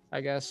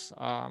 I guess,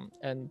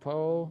 and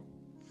poll,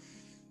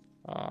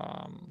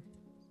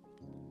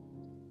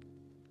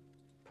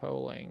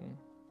 polling,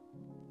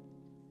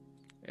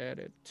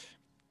 edit.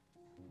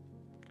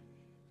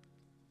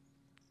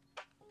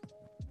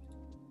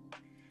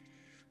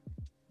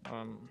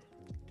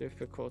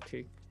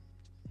 Difficulty.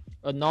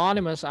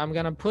 Anonymous, I'm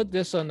gonna put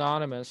this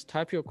anonymous.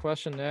 Type your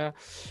question there.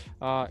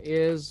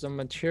 Is the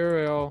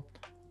material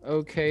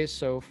okay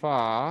so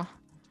far?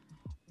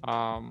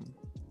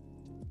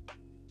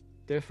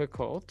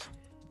 Difficult.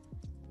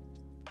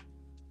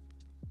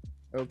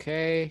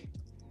 Okay.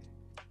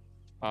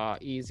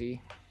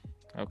 Easy.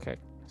 Okay,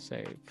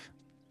 save.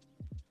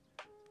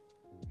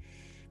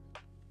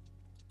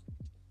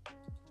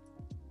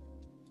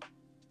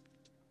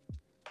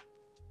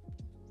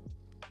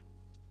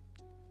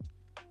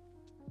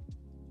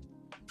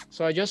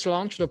 So I just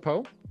launched the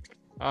poll.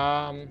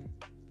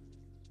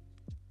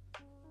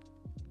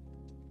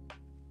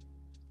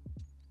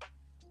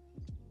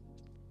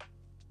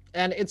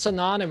 And it's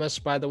anonymous,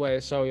 by the way,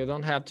 so you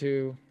don't have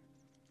to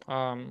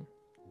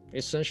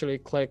essentially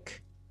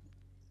click.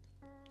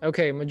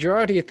 Okay,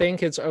 majority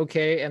think it's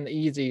okay and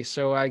easy,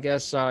 so I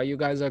guess you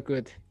guys are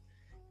good.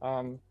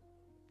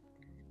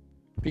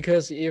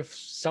 Because if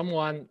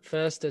someone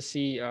first to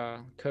see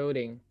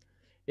coding,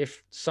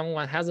 if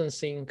someone hasn't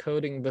seen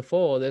coding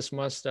before, this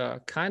must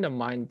kind of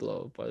mind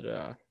blow, but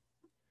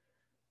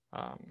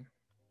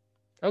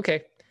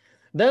okay.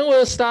 Then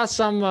we'll start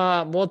some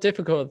more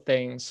difficult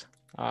things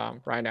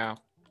right now.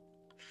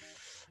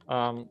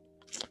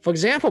 For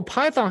example,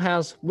 Python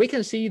has, we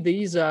can see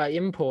these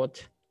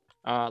import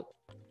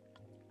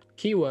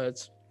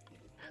keywords.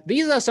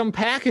 These are some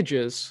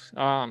packages,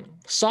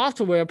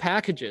 software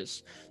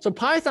packages. So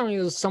Python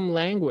is some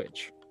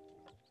language.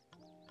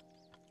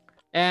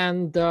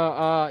 And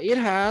it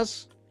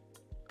has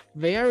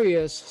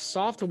various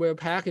software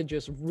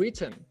packages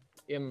written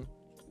in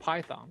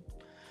Python.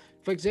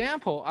 For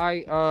example,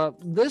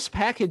 this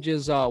package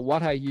is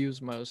what I use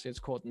most. It's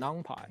called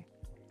NumPy.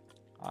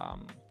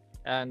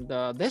 And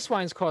this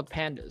one is called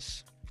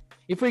Pandas.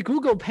 If we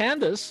Google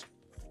Pandas,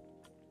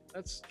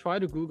 let's try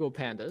to Google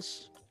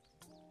Pandas.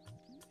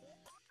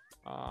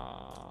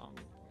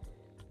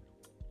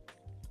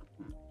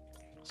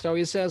 So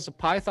it says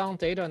Python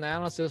data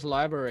analysis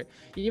library,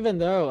 even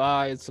though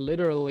it's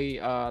literally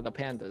the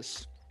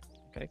Pandas.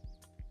 Okay.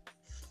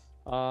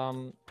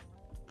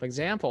 For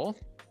example,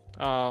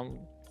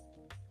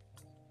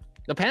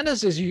 the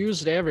Pandas is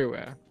used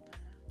everywhere.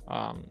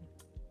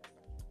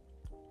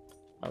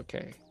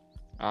 Okay.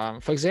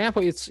 For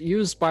example, it's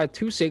used by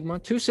 2 Sigma.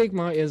 2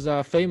 Sigma is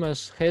a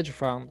famous hedge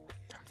fund.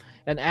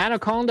 And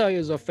Anaconda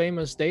is a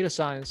famous data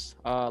science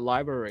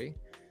library.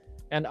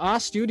 And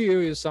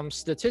RStudio is some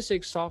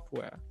statistics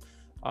software.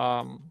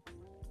 I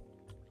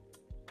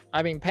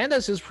mean,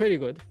 Pandas is pretty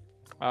good.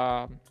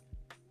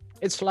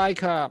 It's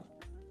like a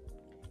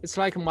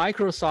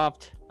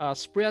Microsoft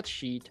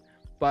spreadsheet,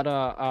 but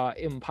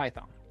in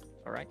Python.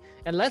 All right.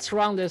 And let's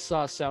run this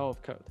cell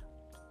of code.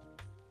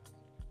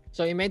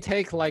 So it may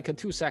take like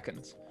 2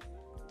 seconds.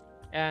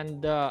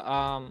 And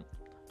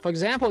for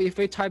example, if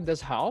we type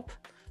this help,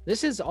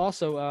 this is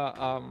also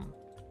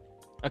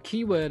a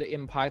keyword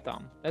in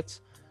Python.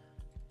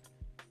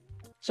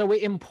 So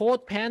we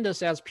import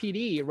pandas as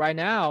PD. Right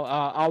now,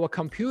 our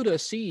computer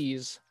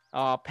sees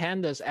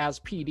pandas as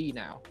PD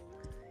now.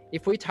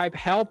 If we type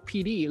help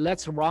PD,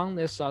 let's run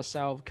this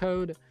cell of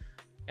code,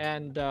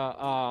 and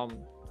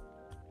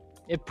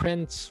it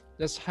prints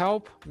this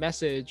help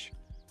message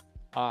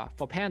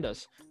for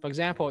pandas. For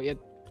example, it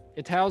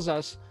tells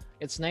us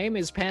its name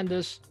is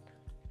Pandas,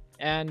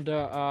 and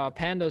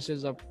Pandas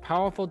is a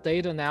powerful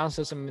data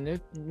analysis and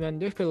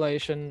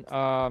manipulation.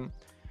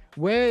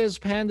 Where is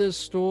Pandas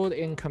stored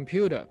in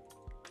computer?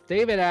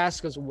 David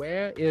asks us,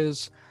 where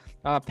is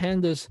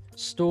Pandas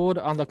stored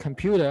on the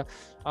computer?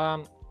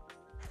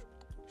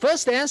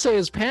 First answer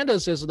is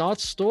Pandas is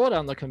not stored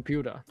on the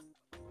computer.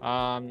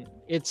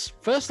 It's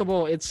first of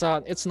all, it's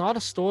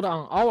not stored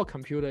on our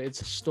computer.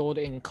 It's stored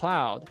in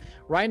cloud.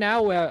 Right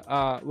now,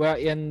 we're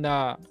in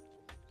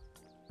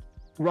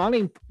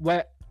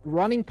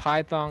running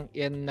Python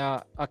in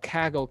a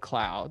Kaggle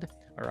cloud.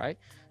 All right.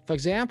 For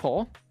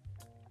example,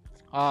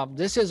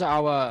 this is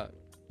our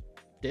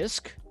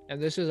disk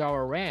and this is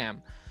our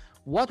RAM.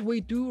 What we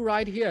do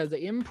right here,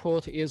 the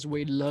import is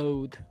we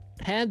load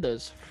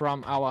pandas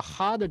from our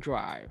hard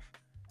drive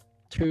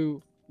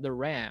to the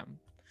RAM.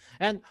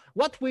 And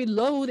what we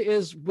load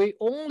is we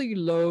only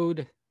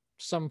load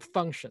some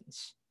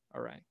functions.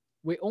 All right.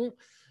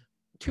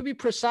 To be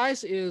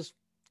precise is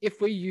if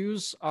we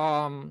use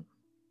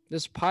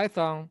this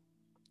Python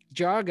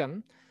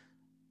jargon,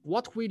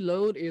 what we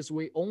load is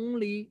we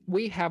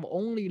have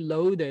only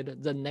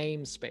loaded the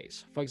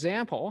namespace. For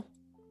example,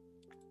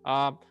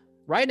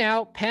 right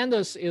now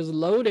pandas is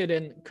loaded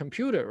in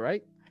computer,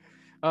 right?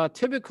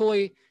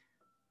 Typically,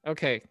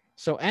 okay.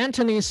 So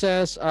Anthony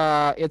says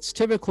it's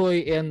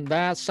typically in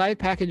that side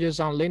packages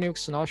on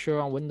Linux, not sure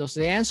on Windows.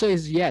 The answer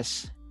is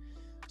yes.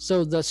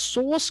 So the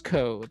source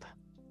code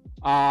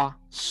are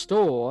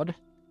stored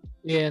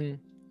in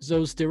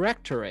those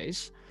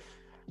directories.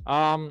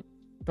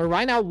 But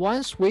right now,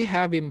 once we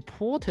have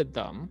imported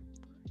them,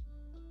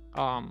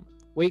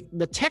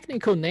 the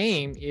technical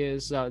name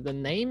is the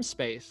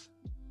namespace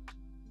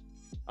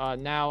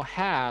now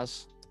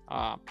has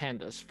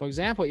pandas. For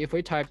example, if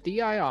we type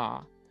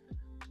dir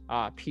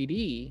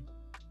pd,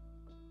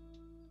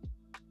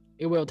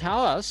 it will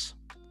tell us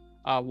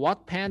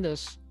what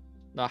pandas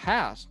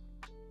has.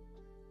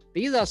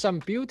 These are some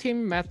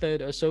built-in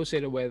methods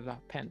associated with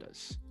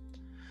pandas.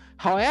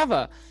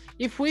 However,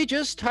 if we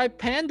just type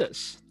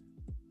pandas,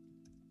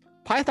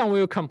 Python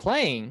will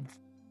complain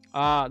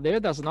there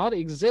does not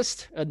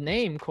exist a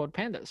name called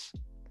pandas,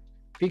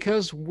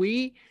 because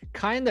we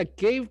kind of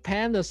gave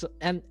pandas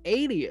an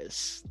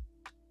alias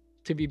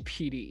to be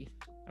PD.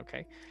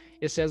 Okay,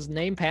 it says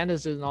name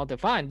pandas is not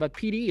defined, but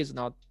PD is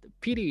not.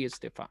 PD is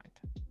defined.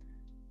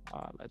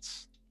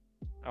 Let's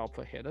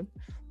output hidden.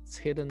 It's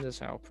hidden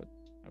this output.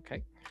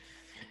 Okay,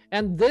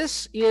 and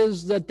this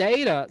is the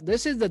data.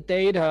 This is the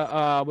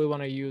data we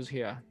want to use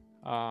here.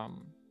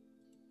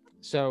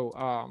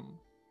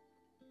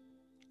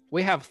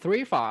 We have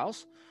 3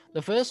 files.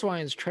 The first one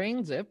is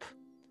train zip.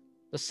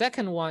 The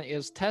second one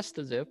is test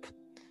zip.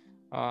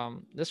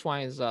 This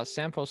one is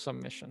sample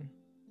submission.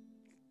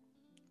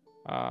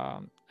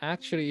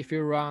 Actually, if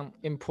you run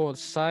import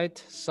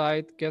site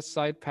get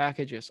site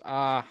packages,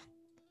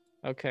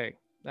 okay,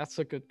 that's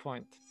a good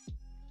point.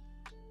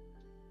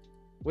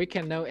 We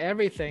can know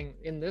everything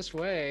in this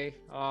way.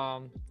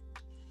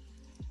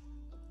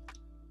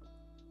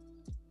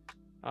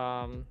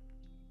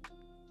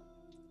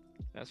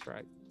 That's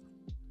right.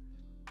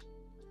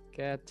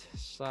 Get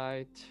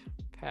site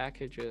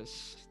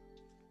packages.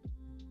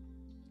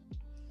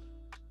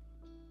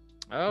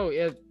 Oh,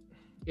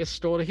 it's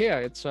stored here.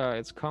 It's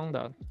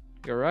conda.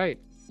 You're right.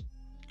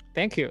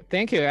 Thank you,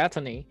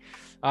 Anthony.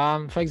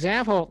 For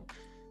example,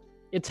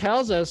 it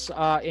tells us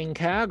in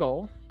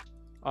Kaggle.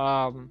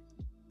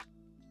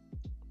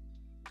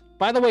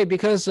 By the way,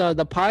 because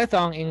the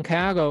Python in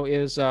Kaggle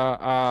is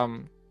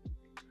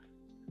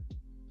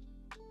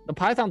the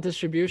Python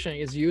distribution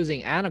is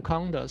using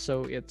Anaconda,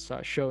 so it's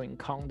showing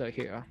conda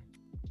here.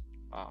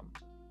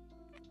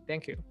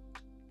 Thank you.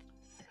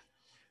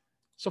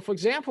 So for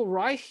example,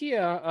 right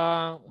here,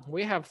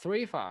 we have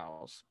 3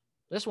 files.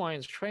 This one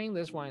is train,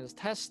 this one is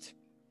test,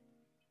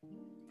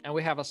 and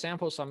we have a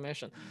sample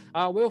submission.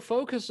 We'll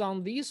focus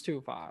on these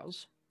 2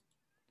 files.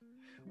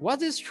 What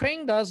this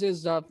train does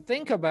is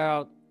think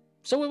about,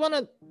 so we want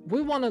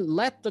to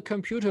let the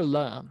computer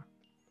learn.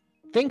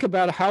 Think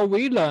about how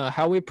we learn,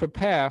 how we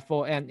prepare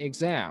for an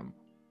exam.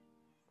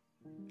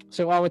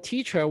 So our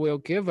teacher will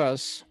give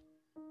us,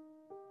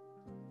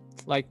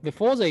 like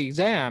before the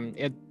exam,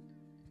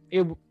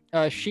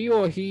 she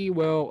or he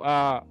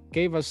will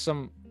give us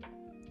some,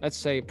 let's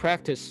say,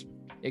 practice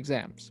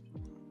exams,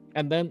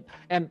 and then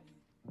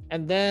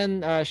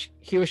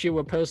he or she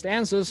will post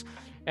answers,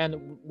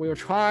 and we'll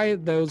try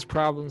those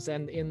problems.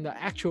 And in the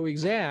actual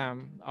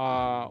exam,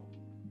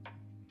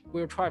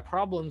 we'll try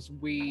problems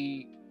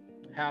we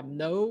have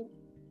no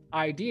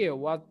idea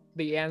what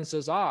the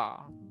answers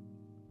are.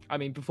 I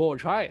mean, before we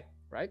try it,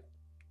 right?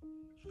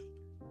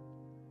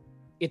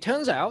 It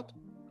turns out,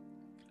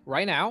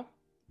 right now,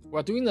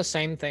 we're doing the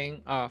same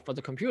thing for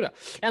the computer.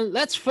 And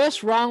let's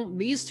first run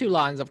these 2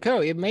 lines of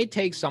code. It may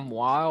take some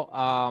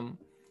while.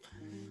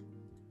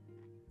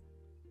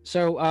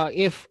 So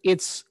if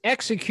it's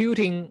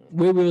executing,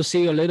 we will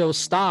see a little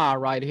star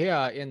right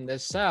here in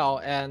this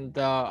cell. And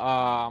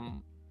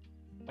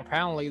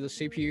apparently the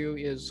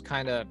CPU is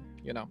kind of,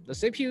 the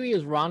CPU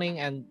is running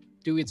and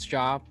do its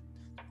job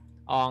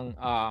on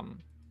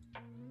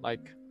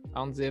like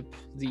unzip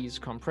these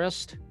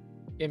compressed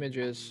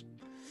images.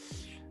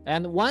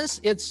 And once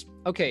it's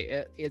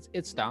okay,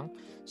 it's done.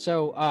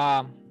 So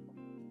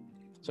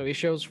so it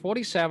shows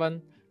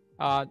 47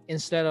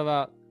 instead of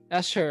a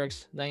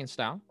asterisk, then it's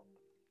down.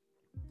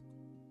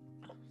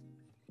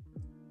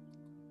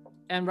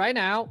 And right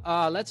now,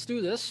 let's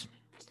do this.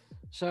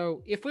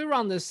 So if we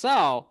run this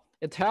cell,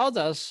 it tells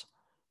us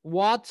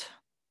what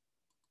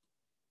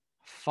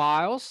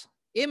files,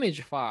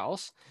 image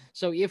files.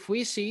 So if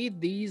we see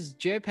these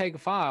JPEG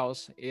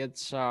files,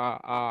 it's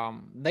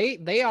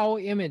they are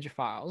image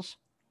files.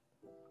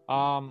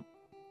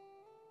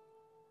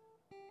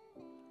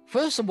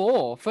 First of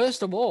all,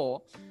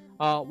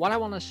 what I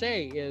want to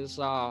say is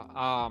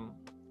the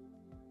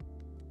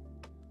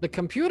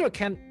computer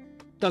can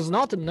does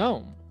not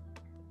know,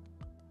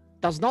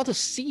 does not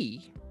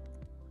see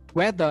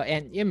whether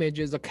an image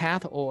is a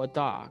cat or a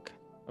dog.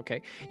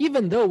 Okay,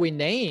 even though we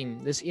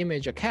name this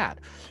image a cat,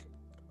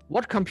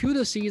 what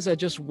computer sees are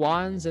just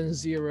ones and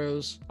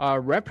zeros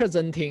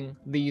representing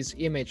these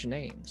image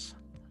names.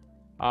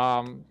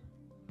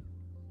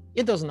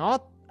 It does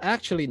not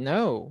actually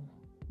know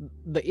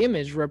the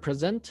image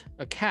represent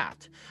a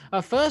cat.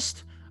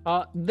 First,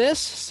 this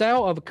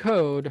cell of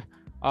code,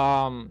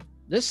 what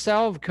this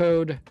cell of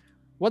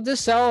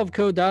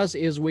code does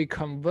is we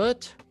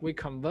convert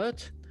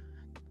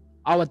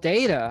our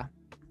data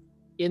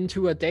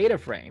into a data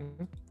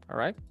frame. All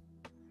right.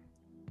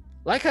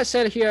 Like I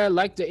said here,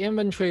 like the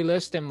inventory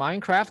list in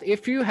Minecraft,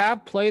 if you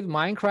have played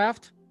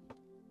Minecraft,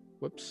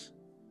 whoops,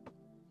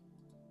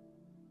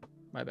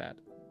 my bad.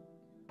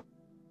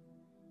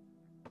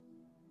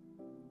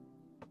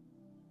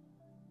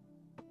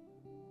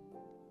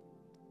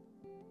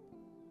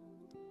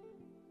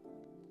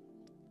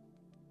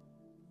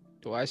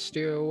 Do I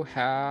still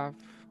have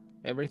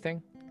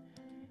everything?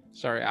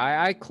 Sorry,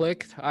 I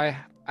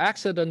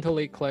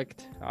accidentally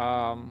clicked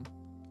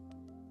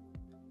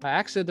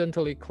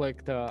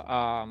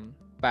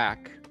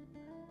back.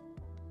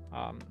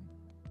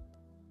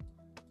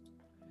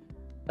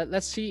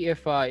 Let's see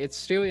if it's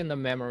still in the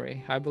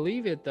memory. I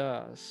believe it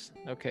does.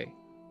 Okay,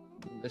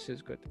 this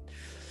is good.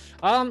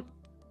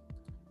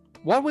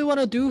 What we want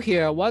to do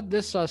here, what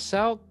this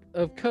cell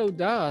of code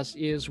does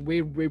is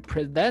we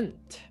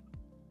represent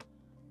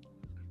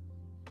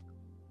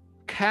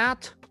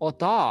cat or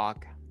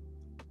dog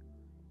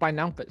by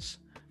numbers.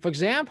 For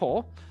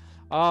example,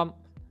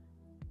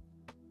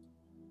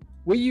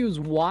 we use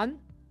 1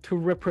 to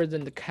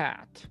represent the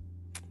cat.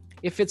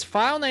 If its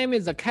file name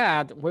is a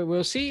cat, we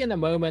will see in a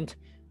moment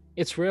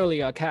it's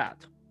really a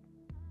cat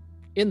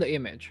in the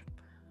image.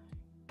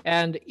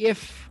 And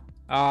if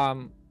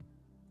in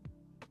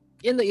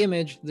the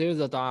image there's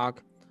a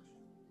dog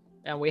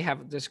and we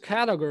have this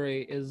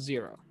category is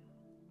 0.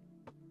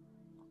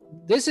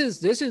 This is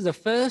the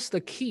first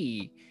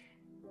key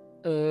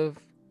of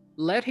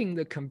letting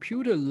the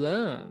computer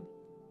learn.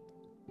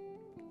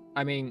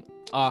 I mean,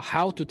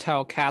 how to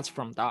tell cats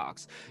from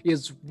dogs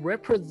is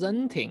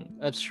representing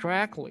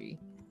abstractly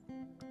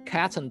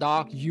cats and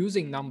dogs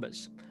using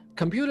numbers.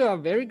 Computers are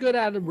very good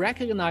at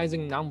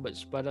recognizing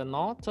numbers, but are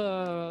not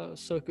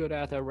so good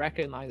at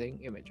recognizing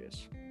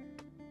images.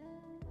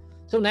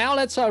 So now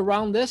let's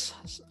run this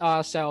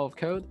cell of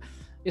code.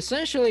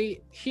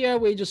 Essentially, here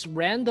we just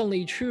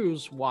randomly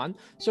choose 1.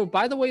 So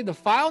by the way, the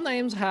file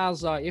names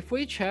has, if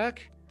we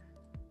check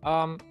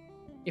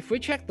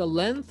the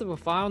length of a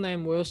file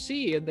name, we'll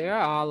see there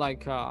are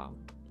like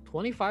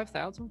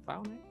 25,000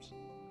 file names.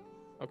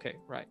 Okay,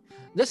 right.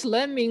 This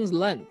length means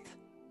length.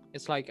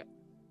 It's like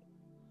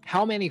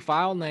how many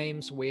file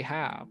names we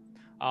have.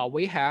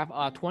 We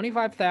have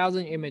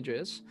 25,000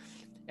 images.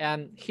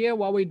 And here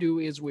what we do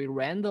is we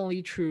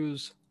randomly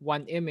choose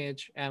 1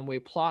 image and we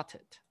plot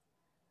it.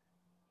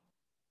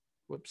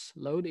 Whoops,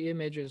 load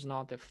image is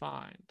not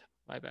defined.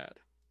 My bad.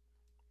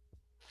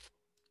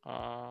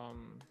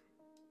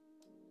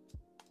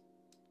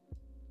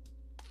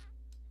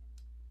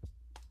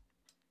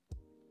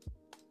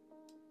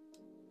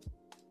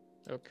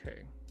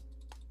 Okay.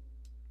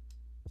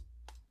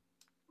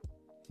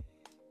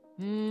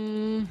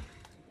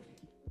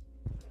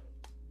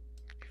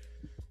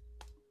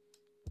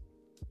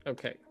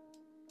 Okay,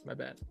 my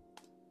bad.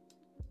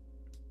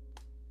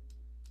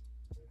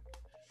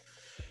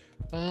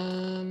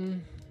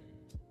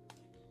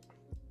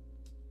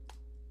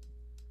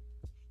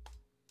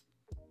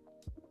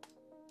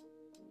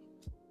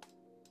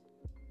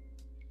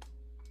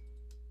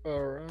 All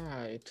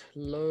right,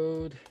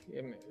 load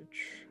image.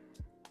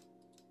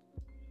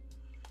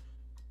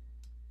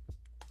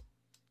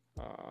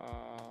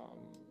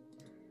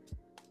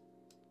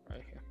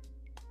 Right here.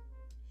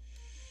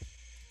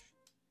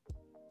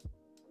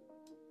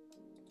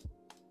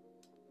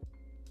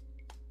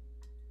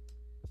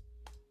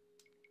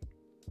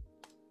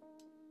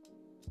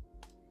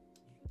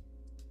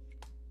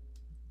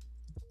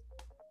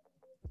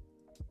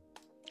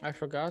 I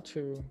forgot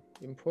to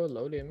import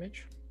load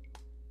image.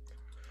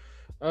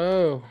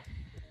 Oh,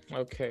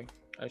 okay,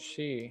 I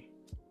see.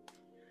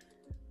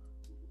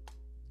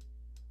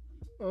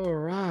 All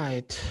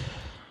right,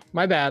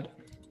 my bad.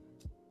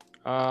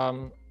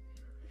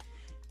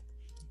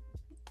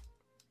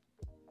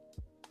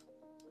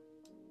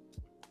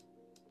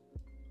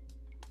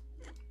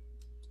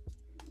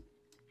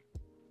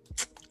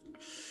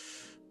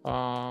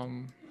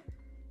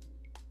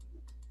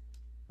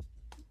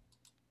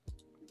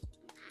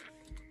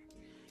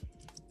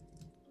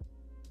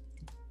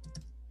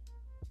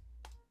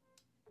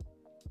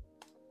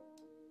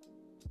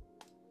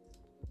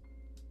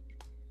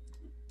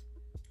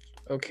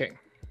 Okay,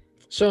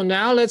 so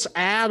now let's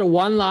add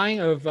 1 line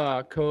of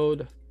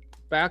code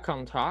back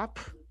on top.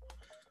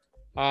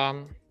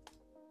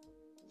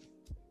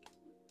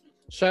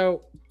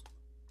 So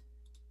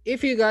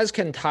if you guys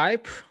can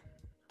type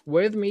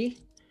with me,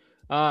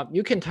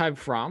 you can type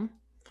from.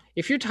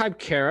 If you type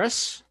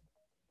keras,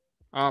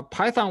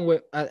 Python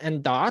will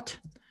and dot,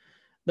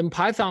 then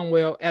Python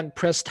will and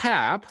press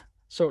tab.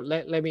 So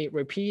let me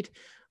repeat.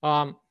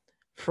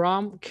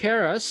 From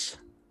keras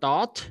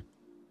dot,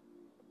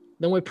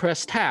 then we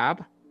press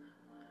tab,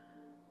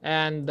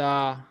 and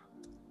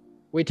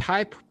we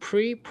type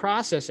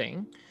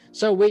pre-processing.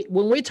 So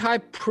when we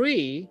type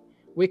pre,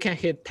 we can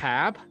hit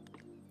tab.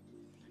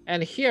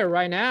 And here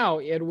right now,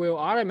 it will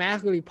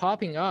automatically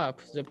popping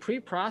up the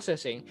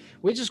pre-processing.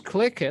 We just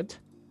click it,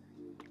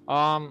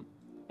 and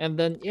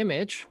then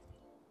image,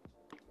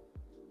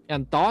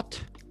 and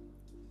dot.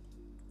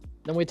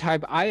 Then we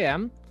type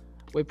IM,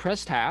 we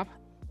press tab.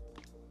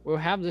 We'll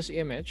have this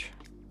image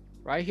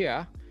right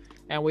here,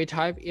 and we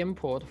type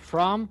import.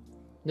 From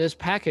this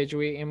package,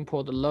 we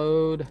import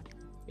load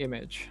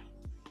image.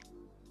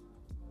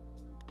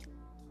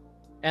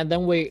 And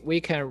then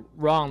we can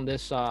run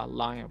this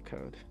line of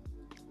code.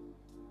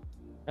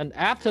 And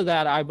after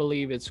that, I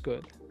believe it's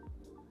good.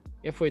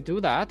 If we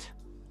do that,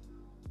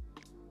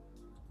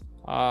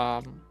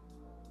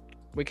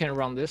 we can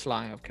run this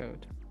line of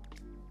code.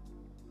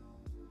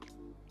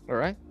 All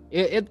right.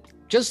 It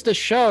just to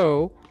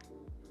show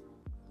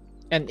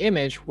an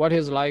image, what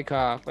is like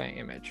for an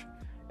image.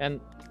 And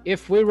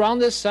if we run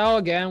this cell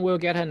again, we'll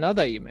get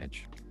another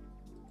image.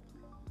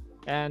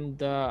 And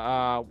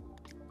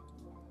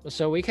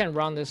so we can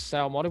run this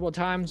cell multiple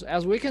times.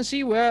 As we can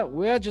see,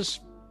 we're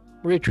just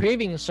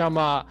retrieving some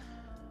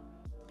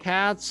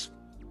cats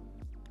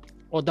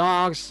or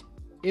dogs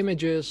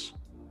images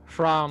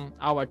from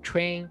our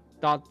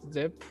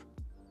train.zip,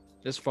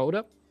 this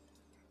folder.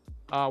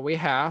 We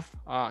have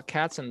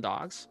cats and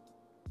dogs.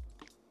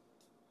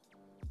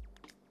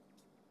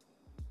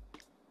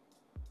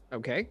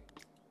 Okay.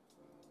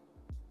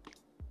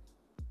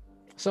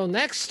 So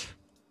next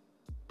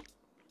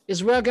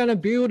is we're gonna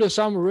build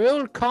some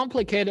real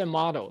complicated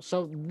model.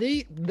 So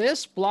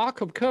this block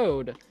of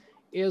code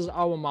is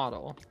our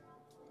model.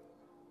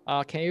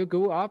 Can you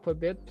go up a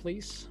bit,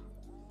 please?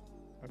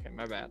 Okay,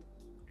 my bad.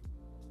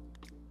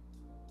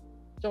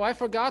 So I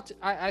forgot,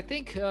 I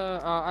think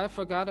I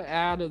forgot to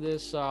add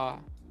this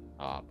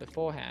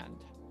beforehand.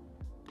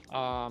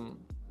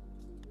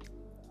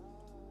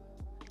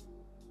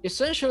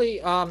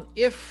 Essentially,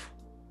 if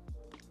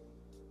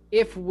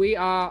we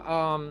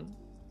are,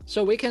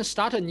 so we can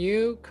start a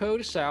new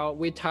code cell,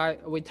 we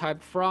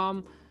type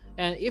from,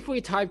 and if we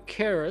type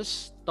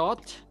keras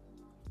dot,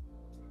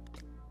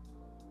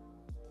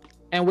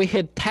 and we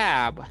hit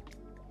tab,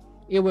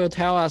 it will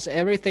tell us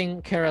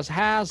everything keras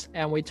has,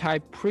 and we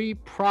type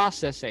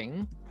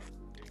pre-processing,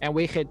 and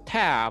we hit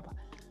tab,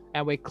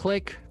 and we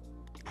click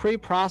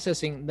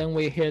pre-processing, then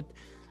we hit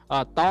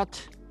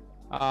dot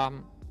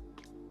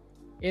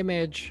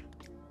image,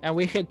 and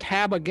we hit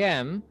tab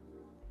again.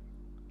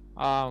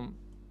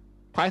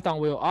 Python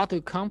will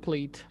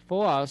auto-complete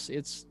for us.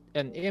 It's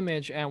an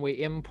image, and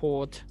we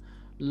import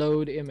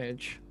load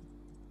image.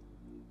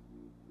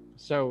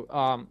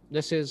 So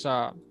this is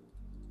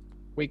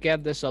we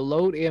get this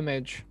load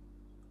image,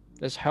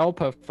 this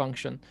helper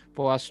function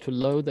for us to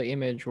load the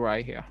image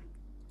right here.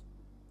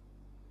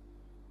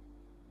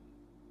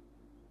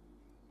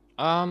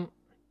 And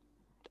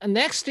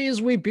next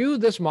is we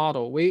build this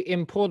model. We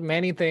import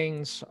many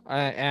things,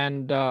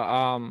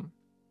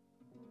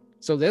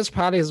 so this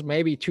part is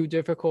maybe too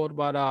difficult,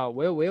 but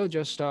we'll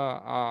just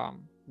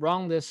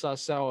run this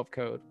cell of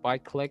code by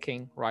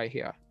clicking right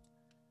here.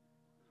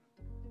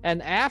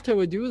 And after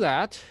we do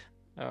that,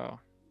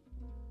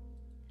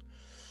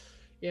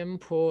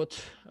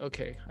 import,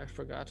 okay, I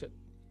forgot it,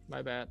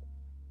 my bad.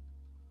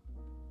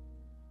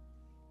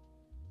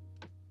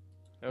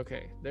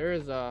 Okay, there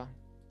is a,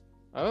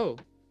 oh,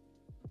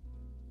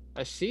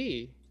 I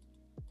see.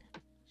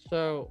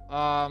 So,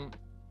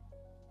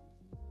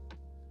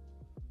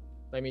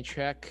 let me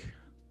check.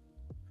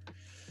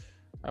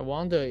 I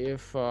wonder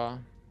if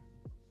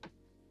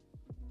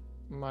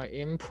my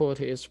input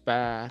is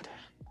bad.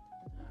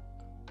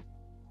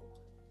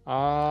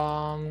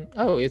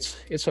 Oh,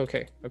 it's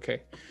okay.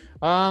 Okay.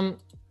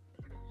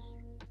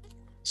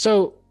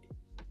 So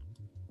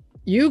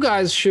you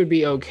guys should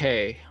be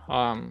okay.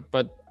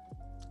 But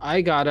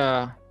I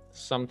got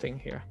something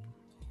here.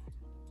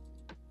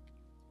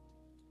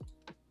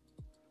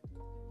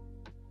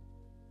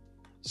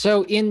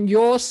 So in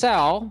your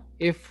cell,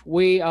 if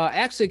we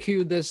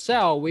execute this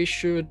cell, we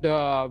should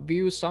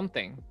view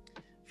something.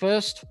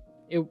 First,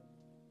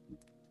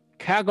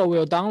 Kaggle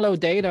will download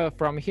data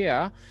from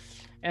here,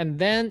 and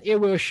then it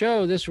will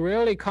show this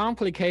really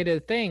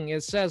complicated thing.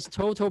 It says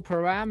total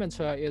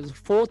parameter is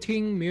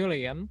 14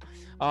 million.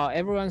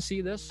 Everyone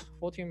see this,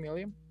 14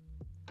 million?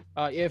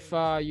 If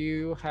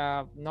you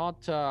have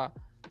not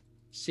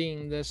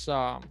seen this,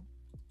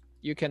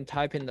 you can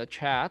type in the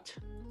chat.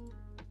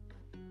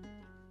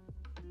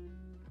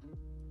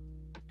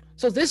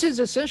 So this is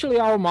essentially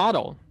our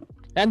model.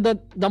 And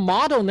the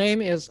model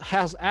name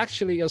has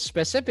actually a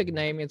specific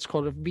name. It's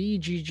called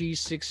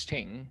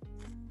VGG16.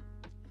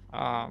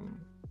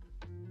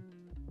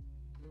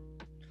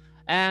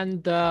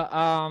 And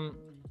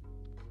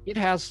it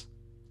has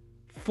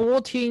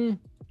 14,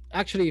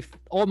 actually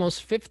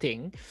almost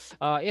 15.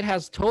 It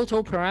has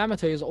total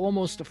parameters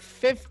almost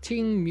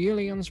 15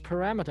 million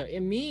parameter.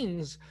 It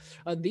means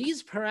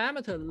these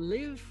parameters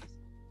live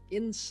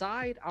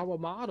inside our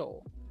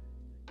model.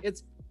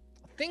 It's,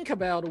 think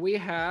about, we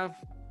have,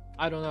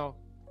 I don't know,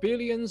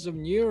 billions of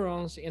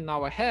neurons in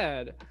our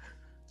head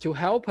to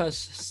help us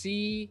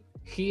see,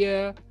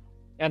 hear,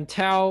 and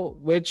tell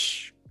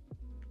which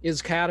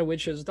is cat,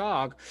 which is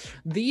dog.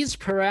 These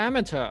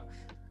parameters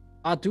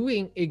are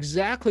doing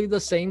exactly the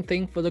same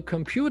thing for the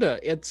computer.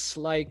 It's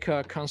like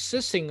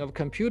consisting of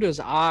computer's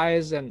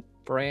eyes and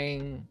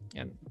brain,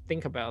 and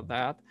think about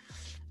that.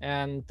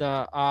 And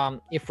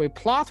if we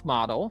plot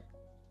model,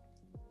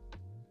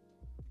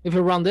 if we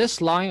run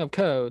this line of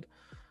code,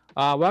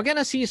 we're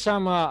gonna see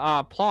some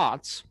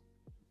plots.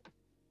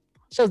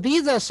 So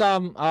these are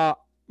some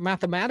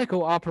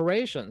mathematical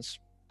operations.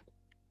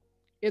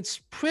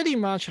 It's pretty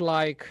much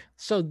like,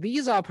 so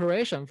these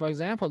operations, for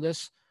example,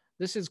 this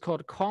is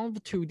called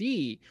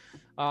conv2d.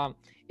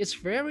 It's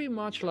very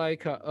much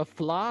like a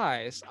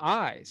fly's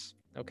eyes.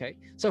 Okay,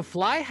 so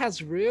fly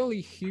has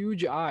really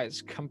huge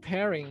eyes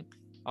comparing,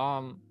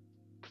 I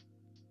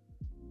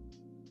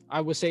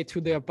would say, to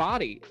their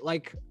body.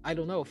 Like, I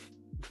don't know,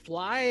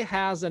 fly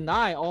has an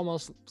eye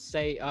almost,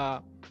 say,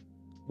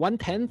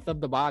 1/10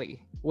 of the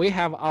body. We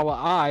have our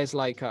eyes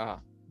like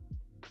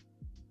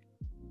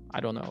I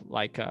don't know,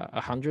 like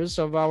hundreds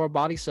of our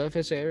body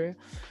surface area.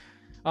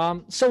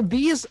 So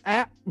these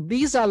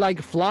are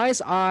like fly's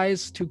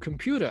eyes to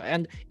computer,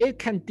 and it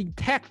can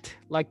detect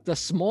like the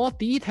small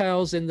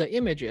details in the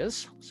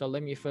images. So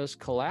let me first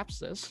collapse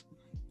this.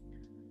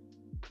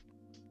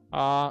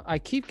 I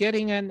keep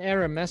getting an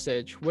error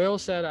message. Will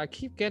said, I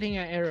keep getting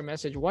an error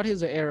message. What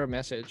is the error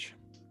message?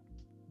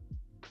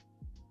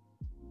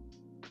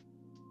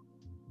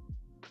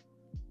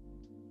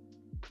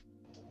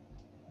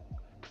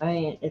 I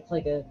mean, it's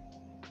a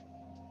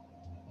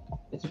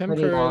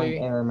pretty long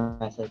error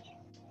message.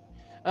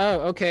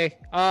 Oh, okay.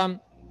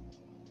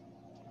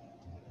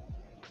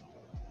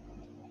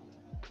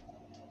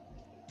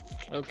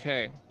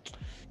 Okay.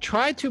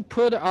 Try to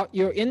put out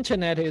your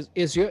internet.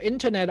 Is your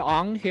internet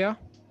on here?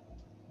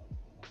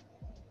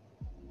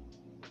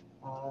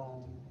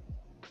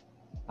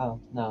 Oh,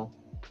 no.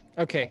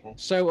 Okay.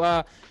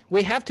 So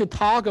we have to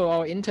toggle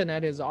our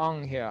internet is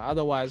on here.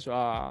 Otherwise,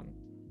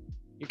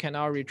 you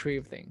cannot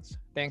retrieve things.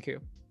 Thank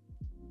you.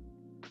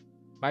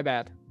 My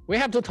bad. We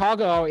have to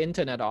toggle our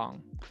internet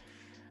on.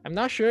 I'm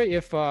not sure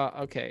if,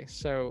 okay,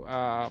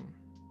 so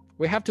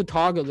we have to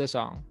toggle this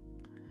on.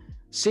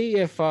 See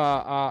if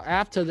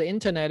after the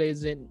internet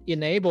is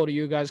enabled,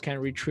 you guys can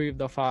retrieve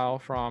the file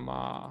from,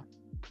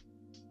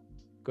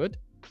 good.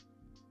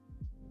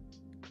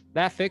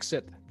 That fixed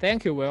it.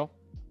 Thank you, Will.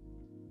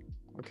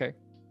 Okay.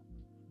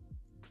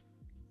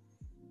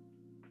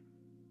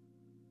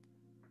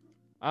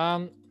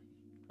 All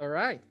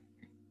right.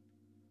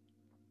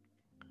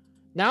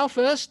 Now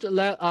first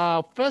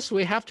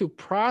we have to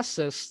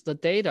process the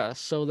data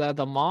so that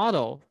the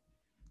model,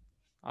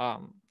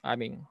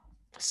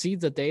 see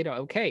the data.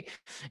 Okay.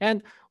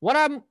 And what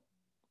I'm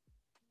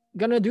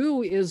gonna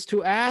do is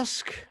to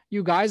ask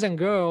you guys and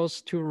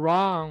girls to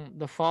run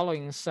the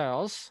following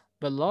cells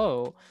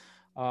below.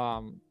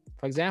 For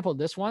example,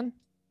 this one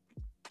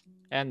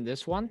and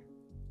this one.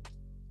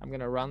 I'm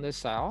gonna run this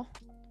cell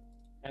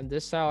and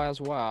this cell as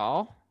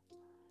well.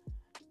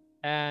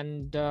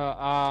 And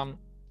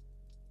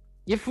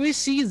if we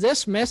see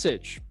this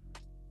message,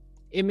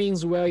 it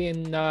means we're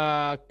in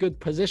a good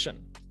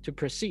position to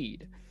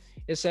proceed.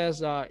 It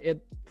says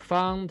it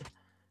found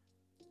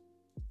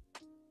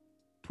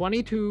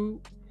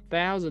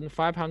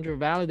 22,500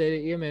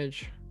 validated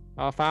image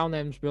file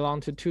names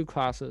belong to 2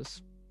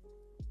 classes.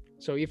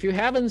 So if you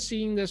haven't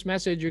seen this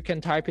message, you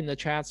can type in the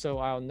chat so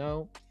I'll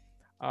know.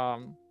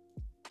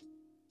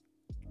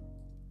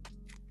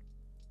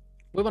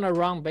 We want to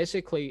run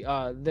basically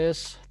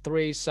this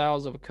 3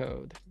 cells of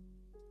code.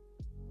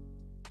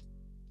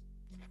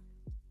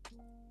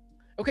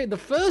 Okay, the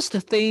first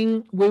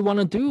thing we want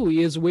to do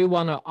is we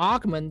want to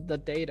augment the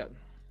data.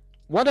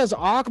 What does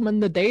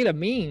augment the data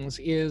means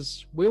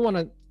is we want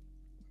to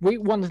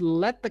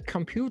let the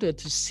computer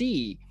to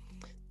see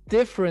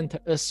different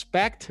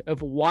aspect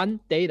of one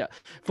data.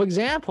 For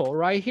example,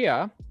 right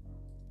here,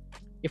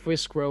 if we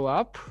scroll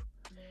up,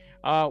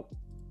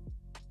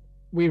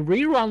 we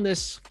rerun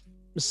this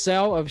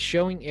cell of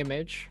showing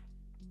image.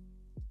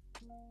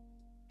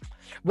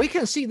 We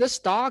can see this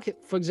dog,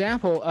 for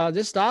example,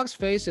 this dog's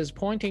face is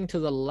pointing to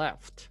the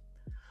left,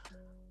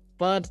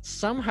 but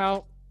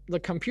somehow the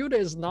computer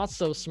is not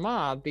so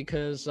smart,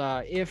 because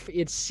if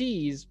it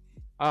sees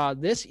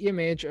this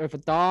image of a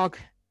dog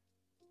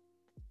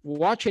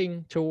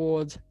watching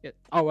towards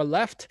our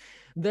left,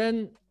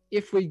 then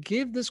if we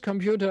give this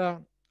computer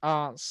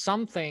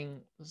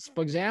something,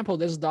 for example,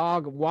 this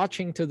dog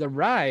watching to the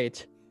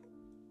right,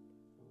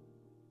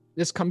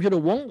 this computer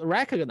won't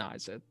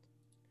recognize it.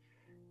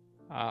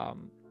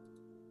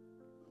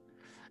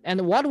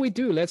 And what we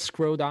do, let's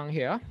scroll down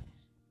here.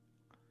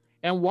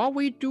 And what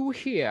we do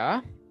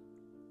here,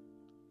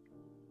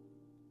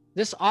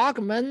 this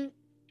augment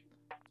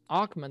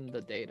augment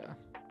the data.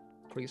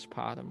 Please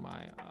pardon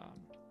my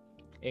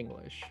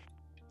English.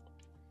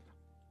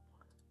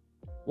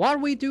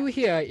 What we do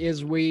here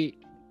is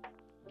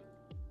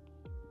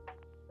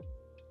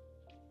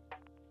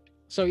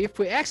so if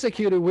we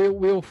execute it,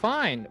 we'll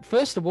find,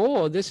 first of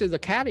all, this is a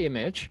cat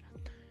image.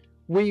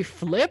 We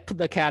flip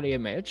the cat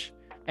image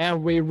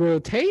and we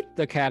rotate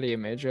the cat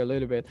image a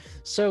little bit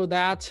so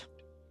that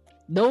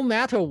no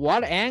matter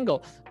what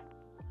angle,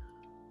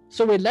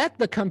 so we let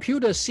the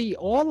computer see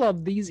all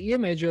of these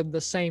images of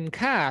the same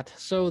cat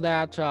so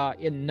that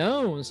it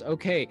knows,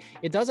 okay,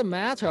 it doesn't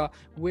matter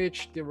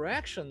which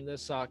direction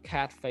this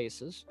cat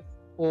faces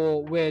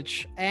or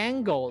which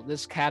angle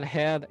this cat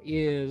head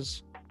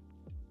is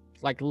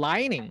like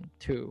lining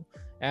to,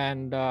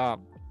 and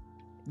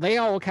they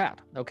are all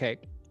cat. Okay,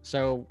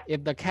 so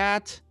if the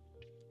cat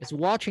is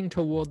watching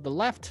toward the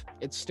left,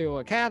 it's still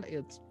a cat.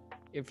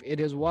 If it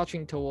is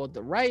watching toward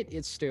the right,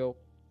 it's still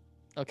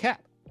a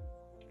cat.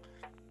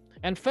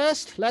 And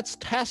first, let's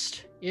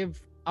test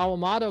if our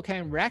model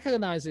can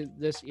recognize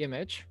this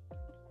image.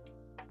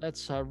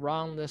 Let's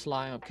run this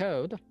line of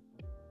code,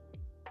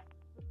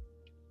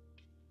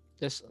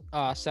 this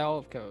cell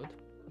of code.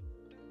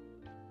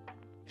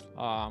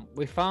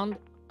 We found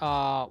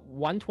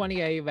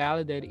 128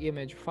 validated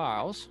image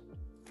files.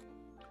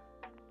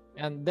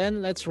 And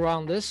then let's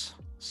run this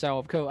cell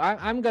of code.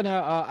 I'm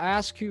gonna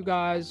ask you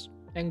guys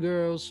and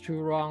girls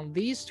to run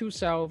these two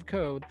cells of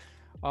code.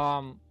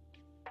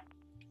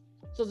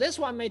 So this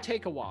one may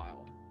take a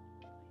while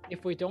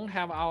if we don't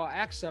have our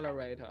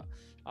accelerator.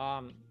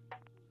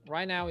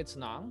 Right now it's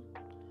none.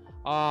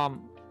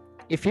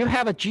 If you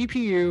have a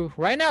GPU,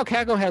 right now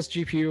Kaggle has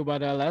GPU,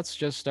 but let's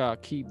just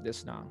keep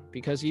this none,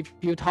 because if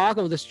you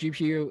toggle this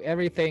GPU,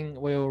 everything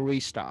will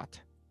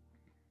restart.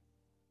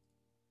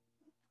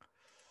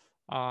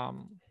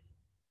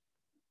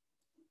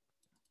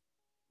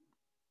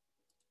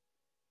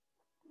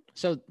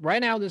 So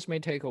right now this may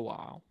take a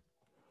while.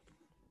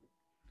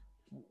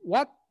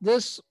 What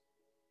this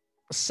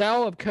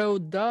cell of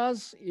code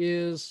does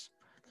is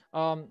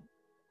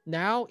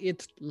now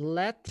it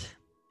lets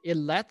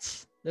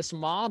this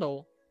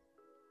model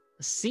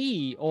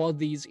see all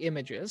these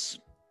images.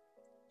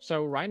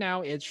 So right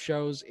now it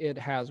shows it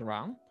has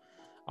run.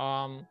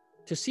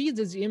 To see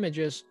these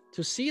images,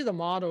 to see the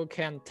model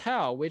can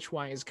tell which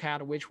one is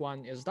cat, which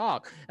one is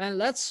dog. And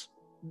let's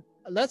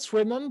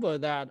remember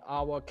that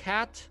our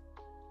cat,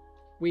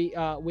 we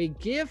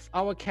give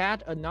our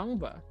cat a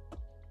number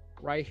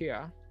right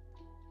here.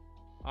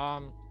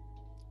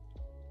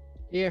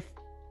 If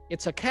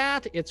it's a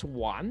cat, it's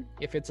 1.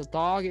 If it's a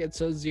dog,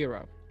 it's a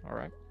 0. All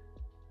right.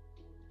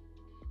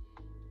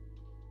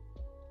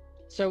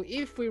 So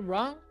if we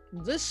run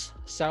this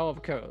cell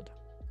of code,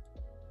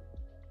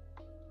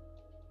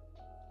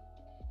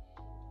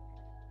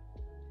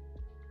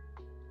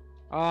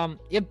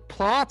 it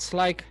plots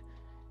like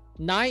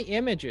 9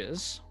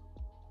 images.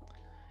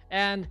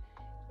 And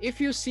if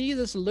you see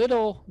this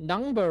little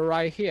number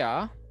right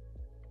here,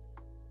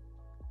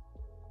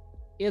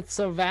 it's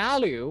a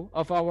value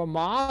of our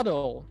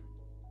model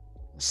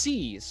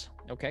sees.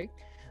 Okay,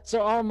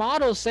 so our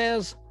model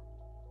says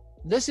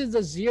this is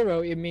a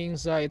 0, it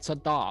means it's a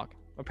dog.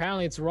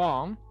 Apparently it's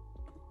wrong.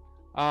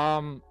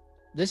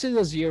 This is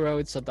a 0,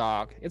 it's a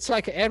dog. It's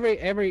like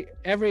every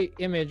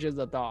image is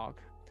a dog.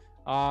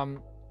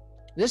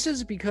 This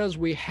is because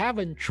we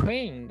haven't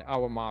trained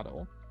our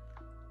model.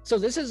 So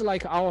this is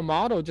like our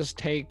model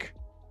just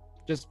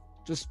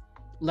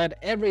let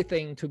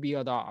everything to be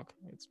a dog.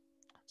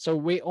 So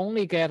we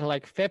only get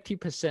like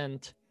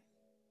 50%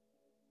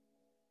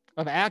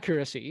 of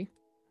accuracy.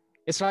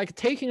 It's like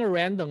taking a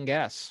random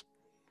guess.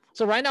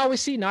 So right now we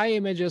see 9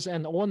 images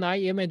and all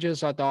 9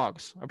 images are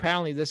dogs.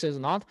 Apparently this is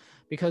not,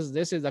 because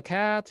this is a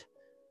cat,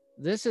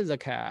 this is a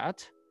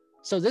cat.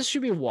 So this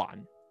should be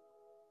 1.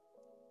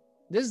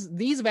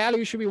 These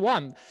values should be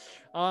 1.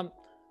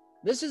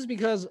 This is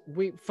because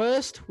we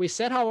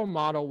set our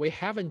model, we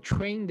haven't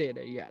trained it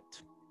yet.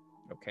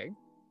 Okay.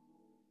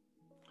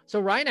 So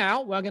right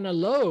now we're gonna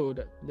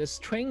load this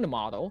trained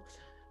model.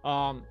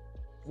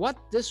 What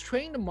this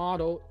trained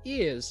model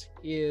is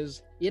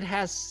it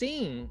has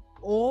seen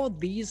all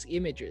these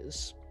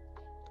images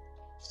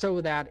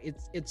so that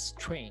it's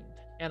trained.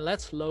 And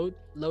let's load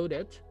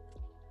it.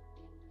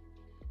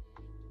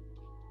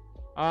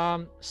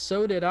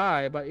 So did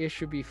I, but it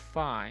should be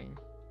fine.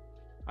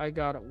 I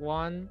got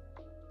 1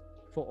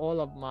 for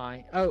all of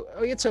mine. Oh,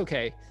 it's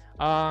okay.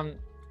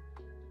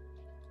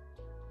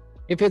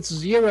 If it's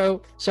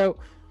 0, so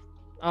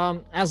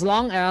as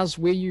long as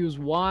we use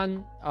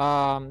 1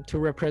 to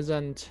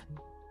represent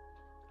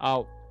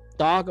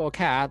dog or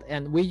cat,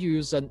 and we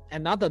use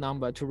another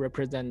number to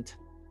represent,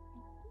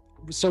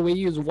 so we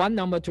use 1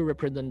 number to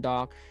represent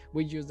dog,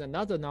 we use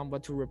another number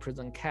to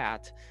represent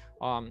cat.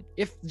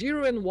 If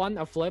 0 and 1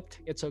 are flipped,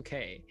 it's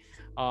okay.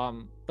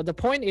 But the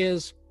point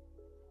is,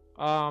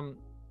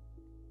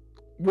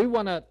 we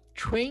want to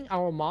train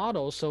our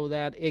model so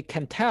that it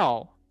can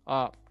tell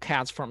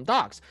cats from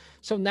dogs.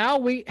 So now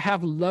we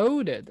have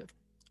loaded.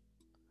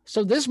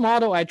 So this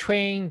model I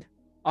trained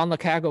on the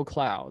Kaggle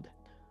cloud.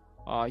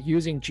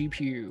 using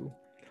GPU.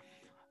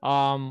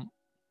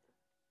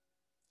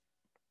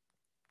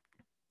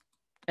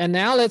 And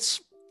now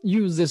let's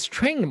use this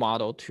trained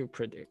model to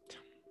predict.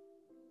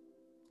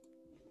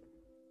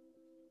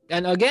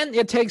 And again,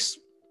 it takes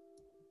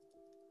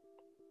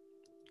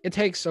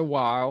a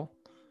while,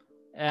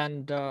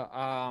 and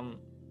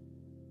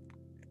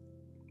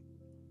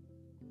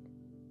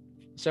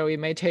so it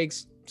may take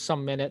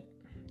some minute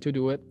to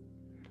do it.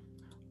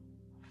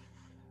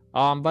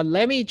 But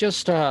let me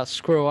just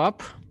scroll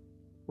up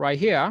right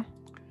here.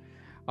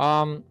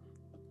 Let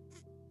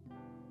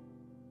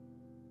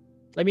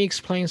me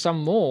explain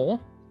some more.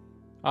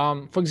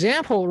 For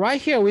example, right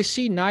here, we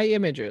see 9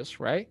 images,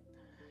 right?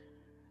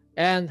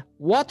 And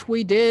what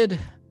we did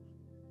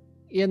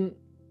in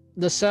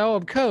the cell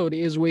of code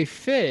is we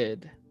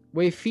feed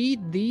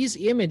these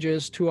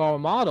images to our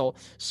model.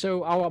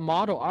 So our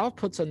model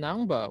outputs a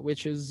number,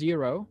 which is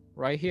 0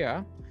 right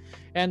here.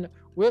 And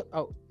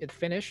it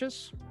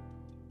finishes.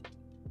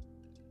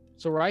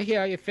 So right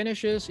here, it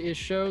finishes. It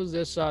shows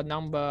this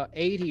number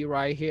 80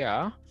 right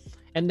here.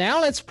 And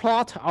now let's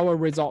plot our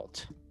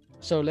result.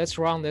 So let's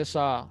run this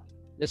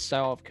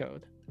cell of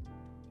code.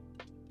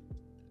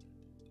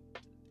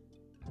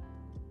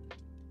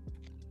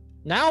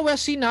 Now we'll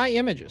see 9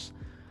 images.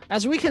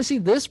 As we can see,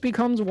 this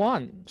becomes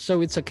 1.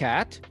 So it's a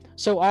cat.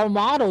 So our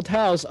model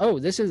tells, oh,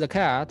 this is a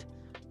cat.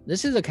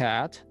 This is a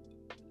cat.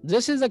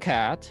 This is a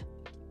cat.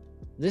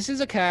 This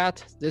is a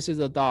cat. This is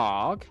a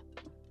dog.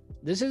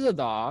 This is a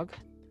dog.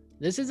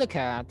 This is a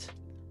cat.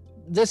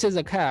 This is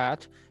a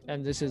cat.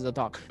 And this is a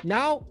dog.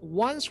 Now,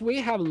 once we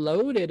have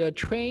loaded a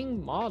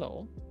trained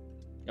model,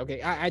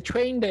 okay, I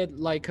trained it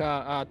like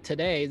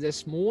today,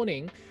 this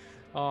morning,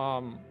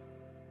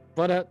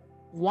 but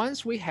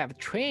once we have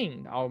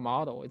trained our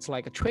model, it's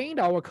like trained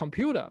our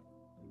computer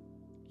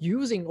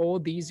using all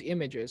these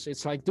images.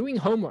 It's like doing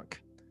homework.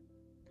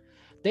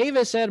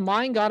 David said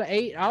mine got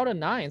 8 out of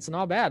 9. It's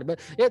not bad, but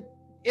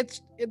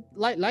it's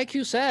like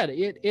you said,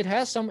 it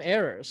has some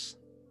errors.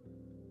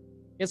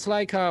 It's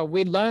like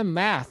we learn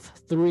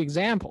math through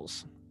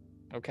examples.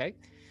 Okay,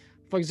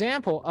 for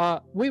example,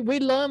 we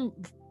learn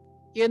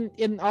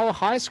in our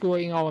high school,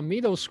 in our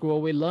middle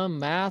school, we learn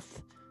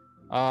math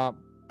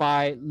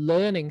by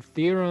learning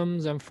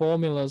theorems and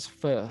formulas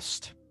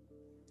first.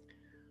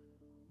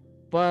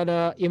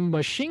 But in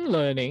machine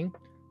learning,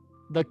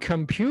 the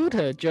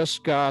computer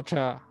just got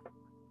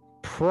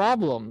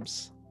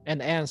problems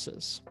and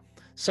answers.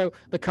 So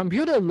the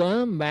computer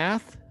learned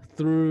math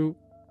through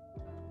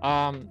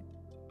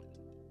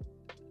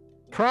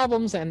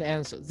problems and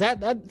answers.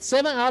 That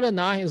 7 out of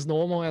 9 is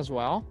normal as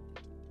well.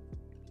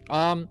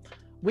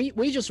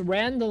 We just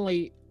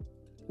randomly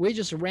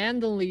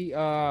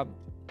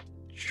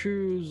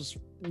choose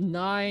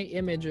 9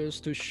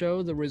 images to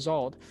show the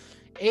result.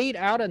 8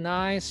 out of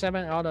 9,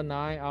 7 out of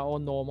 9 are all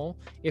normal.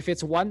 If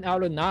it's 1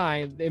 out of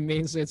 9, it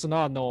means it's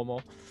not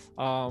normal.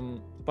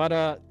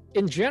 But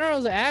in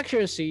general, the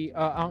accuracy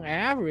on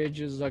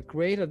average is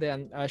greater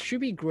than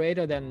should be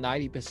greater than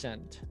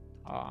 90%.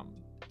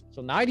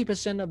 So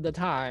 90% of the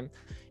time,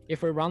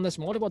 if we run this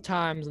multiple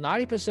times,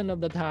 90% of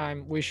the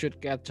time we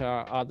should get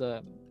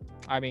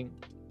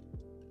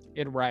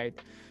it right.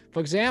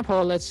 For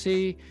example, let's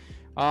see,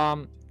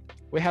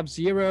 we have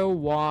 0,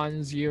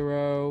 1,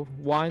 0,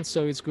 1,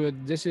 so it's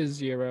good. This is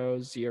 0,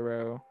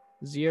 0,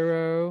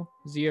 0,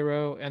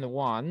 0, and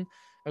 1.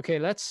 Okay,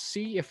 let's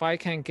see if I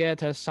can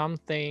get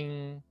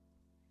something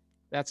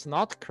that's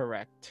not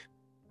correct,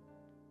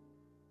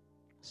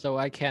 so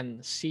I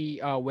can see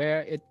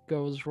where it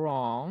goes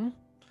wrong.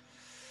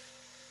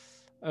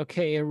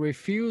 Okay, it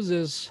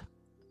refuses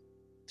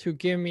to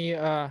give me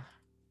a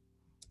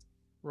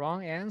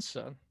wrong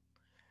answer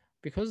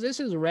because this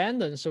is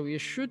random, so you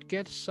should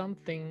get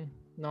something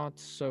not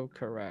so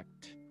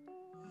correct.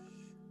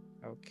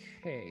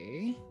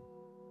 Okay.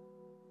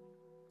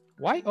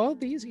 Why all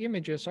these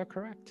images are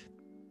correct?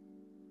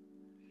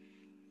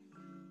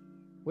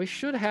 We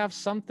should have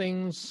some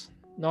things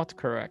not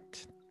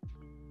correct.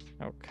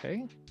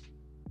 Okay.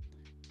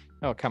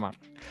 Oh, come on.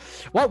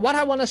 What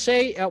I want to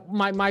say,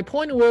 my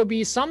point will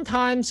be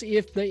sometimes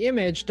if the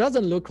image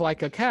doesn't look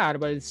like a cat,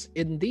 but it's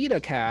indeed a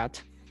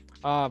cat,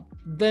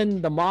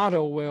 then the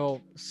model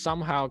will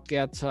somehow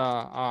get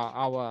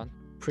our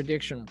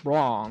prediction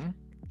wrong.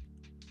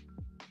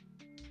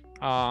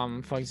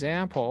 For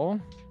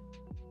example,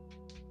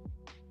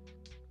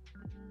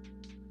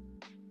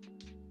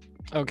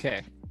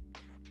 okay,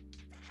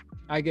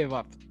 I give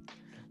up.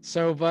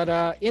 So,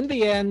 but in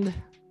the end,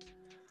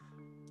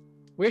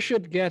 we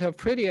should get a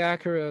pretty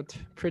accurate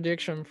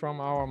prediction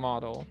from our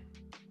model.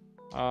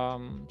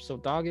 So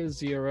dog is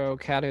 0,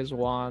 cat is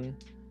 1.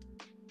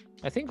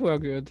 I think we're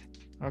good.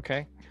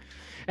 Okay.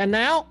 And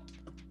now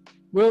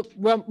we'll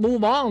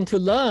move on to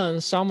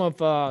learn some of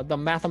the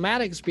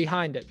mathematics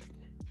behind it.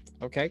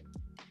 Okay.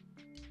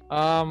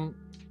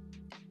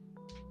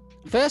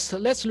 First,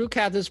 let's look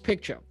at this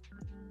picture.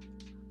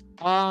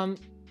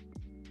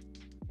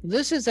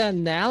 This is an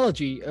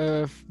analogy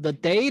of the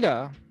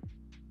data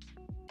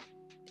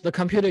the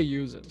computer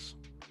uses.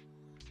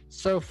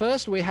 So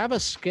first we have a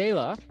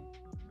scalar,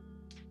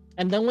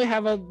 And then we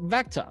have a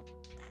vector.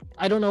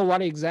 I don't know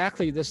what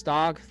exactly this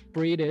dog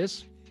breed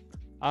is,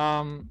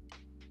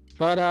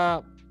 but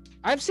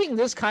I've seen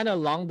this kind of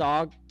long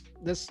dog,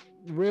 this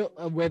real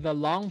with a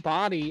long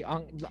body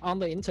on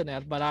the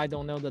internet, but I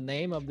don't know the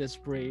name of this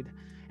breed.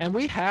 And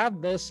we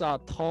have this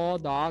tall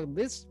dog.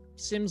 This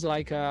seems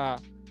like a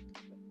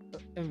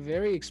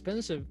very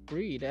expensive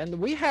breed. And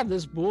we have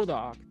this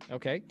bulldog,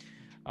 okay,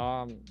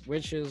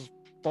 which is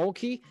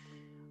bulky.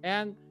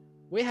 And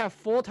we have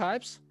 4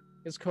 types.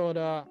 It's called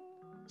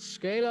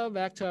scalar,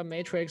 vector,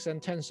 matrix,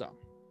 and tensor.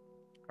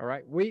 All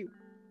right.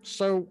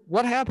 So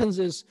what happens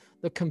is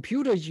the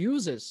computer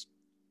uses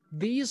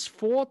these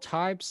 4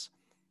 types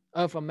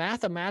of a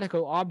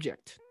mathematical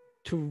object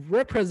to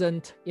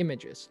represent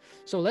images.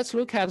 So let's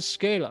look at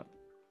scalar.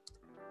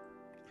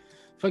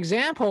 For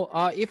example,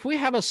 if we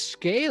have a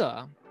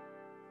scalar,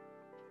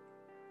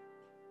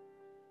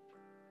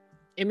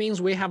 it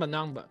means we have a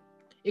number.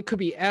 It could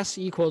be s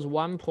equals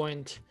 1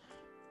 point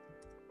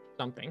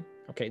something.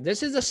 Okay,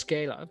 this is a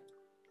scalar.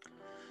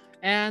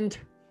 And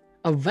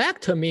a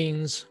vector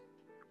means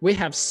we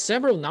have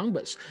several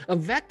numbers. A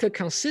vector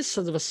consists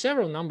of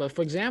several numbers.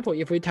 For example,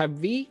 if we type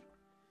v,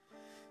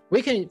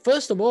 we can,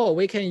 first of all,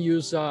 we can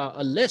use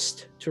a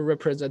list to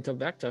represent a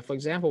vector. For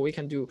example, we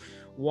can do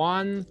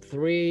 1,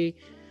 3,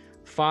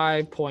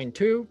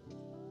 5.2.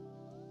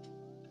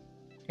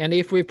 And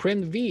if we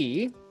print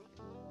v,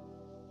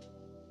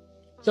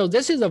 so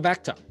this is a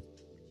vector.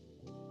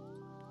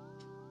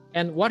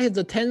 And what is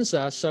the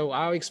tensor? So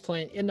I'll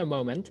explain in a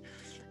moment.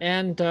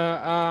 And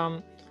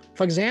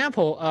for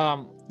example,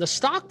 the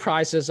stock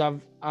prices are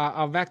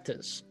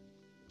vectors.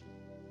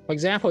 For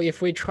example,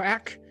 if we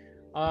track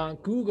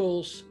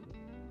Google's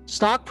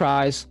stock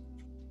price,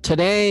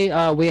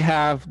 today we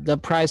have the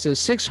price is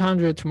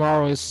 600,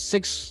 tomorrow is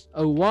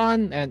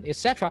 601, and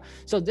etc.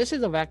 So this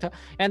is a vector.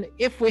 And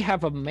if we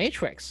have a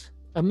matrix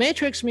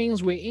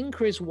means we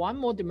increase one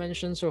more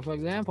dimension. So for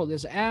example,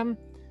 this m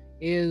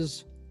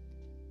is,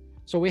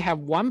 so we have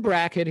one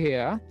bracket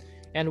here,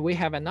 and we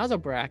have another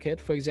bracket.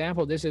 For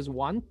example, this is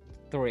 1,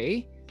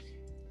 3,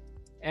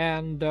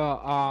 and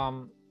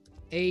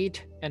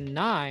 8 and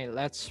 9.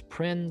 Let's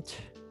print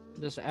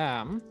this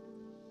m,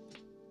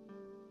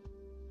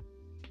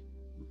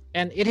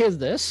 and it is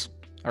this.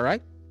 All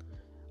right.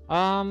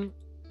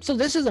 So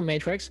this is a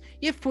matrix.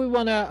 If we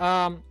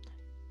wanna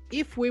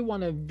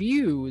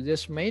view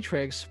this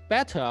matrix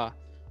better,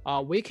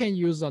 we can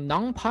use a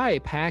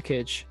NumPy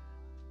package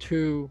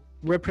to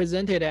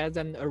represent it as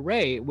an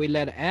array. We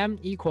let m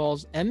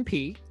equals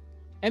np.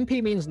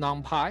 np means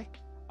NumPy,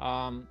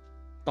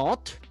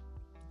 dot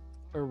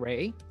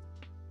array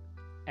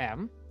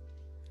m.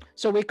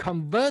 So we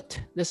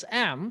convert this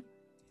m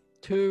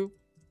to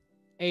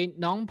a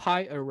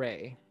NumPy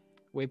array.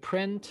 We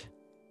print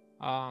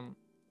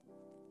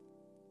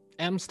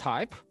m's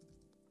type,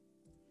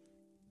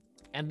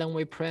 and then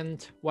we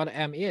print what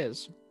m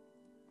is.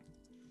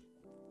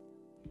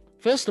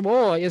 First of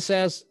all, it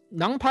says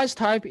NumPy's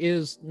type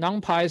is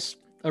NumPy's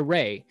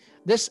array.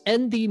 This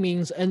nd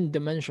means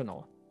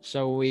n-dimensional,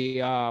 so we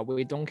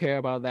don't care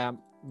about that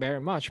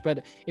very much.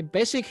 But it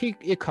basically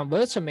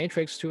converts a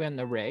matrix to an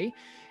array,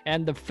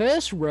 and the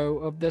first row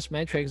of this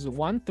matrix is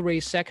 1, 3.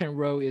 Second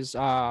row is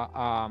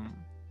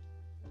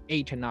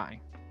 8 and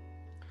 9.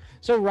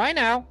 So right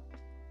now,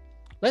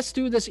 let's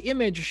do this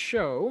image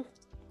show.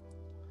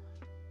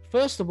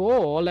 First of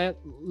all,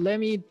 let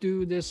me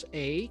do this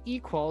a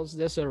equals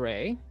this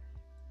array.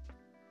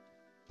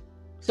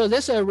 So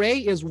this array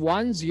is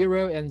 1,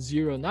 0, and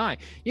 0, 9.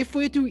 If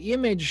we do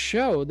image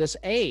show this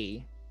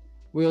a,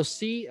 we'll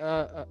see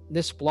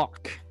this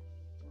block.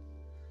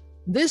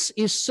 This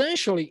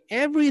essentially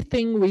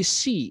everything we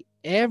see,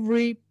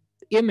 every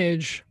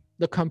image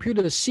the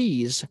computer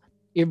sees,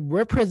 it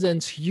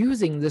represents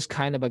using this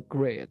kind of a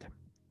grid.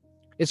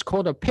 It's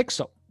called a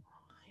pixel.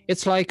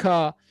 It's like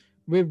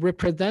we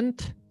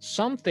represent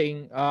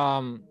something,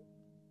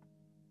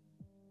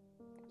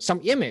 some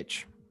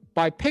image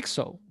by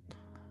pixel.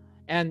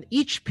 And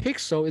each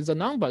pixel is a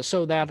number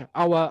so that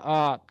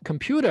our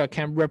computer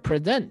can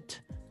represent.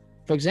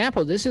 For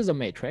example, this is a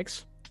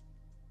matrix.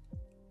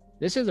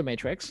 This is a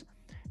matrix.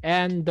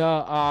 And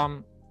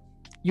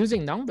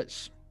using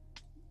numbers.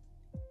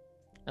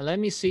 And let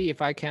me see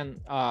if I can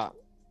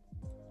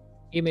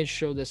image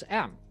show this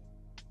m.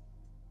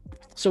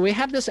 So we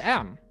have this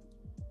m.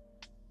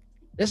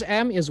 This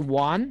m is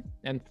 1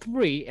 and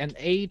 3 and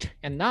 8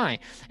 and 9.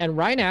 And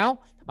right now,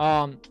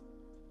 I'm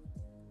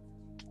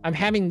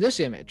having this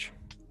image.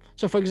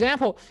 So for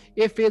example,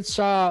 if it's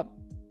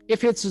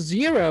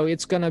 0,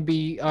 it's gonna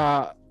be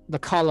the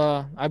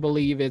color, I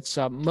believe it's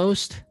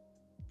most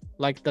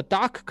like the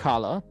dark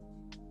color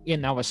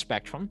in our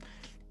spectrum.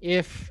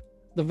 If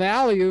the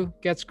value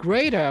gets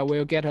greater,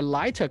 we'll get a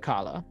lighter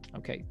color.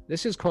 Okay,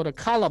 this is called a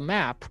color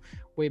map.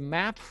 We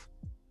map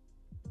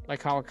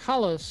like our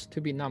colors to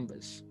be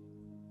numbers.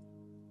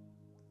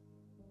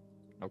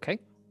 Okay,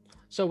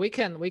 so we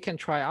can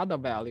try other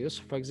values.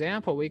 For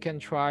example, we can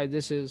try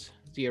this is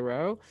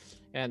 0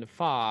 and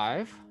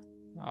 5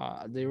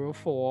 0,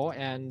 4,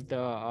 and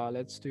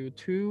let's do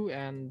 2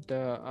 and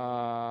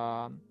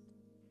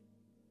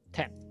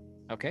 10.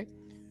 Okay,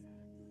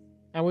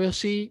 and we'll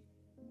see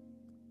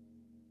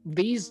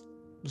these.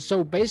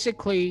 So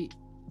basically,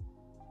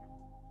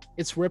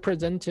 it's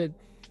represented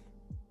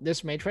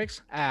this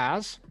matrix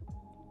as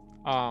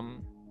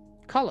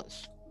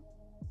colors.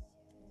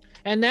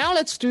 And now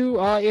let's do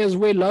is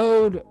we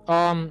load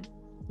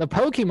the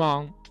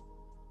Pokemon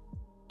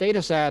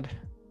dataset.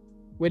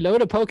 We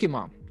load a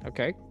Pokemon.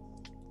 Okay.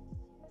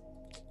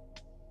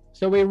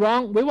 So we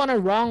want to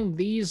run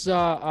these 2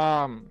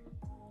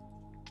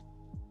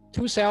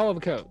 cell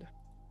of code.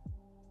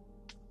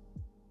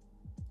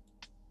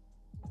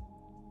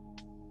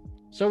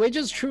 So we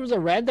just choose a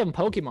random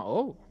Pokemon.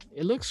 Oh,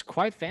 it looks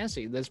quite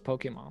fancy, this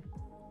Pokemon.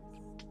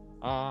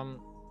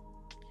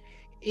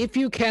 If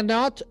you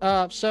cannot,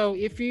 so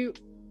if you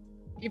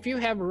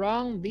have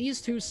run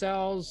these 2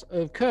 cells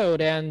of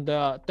code and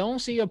don't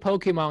see a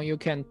Pokemon, you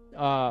can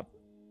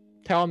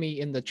tell me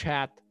in the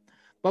chat.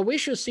 But we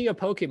should see a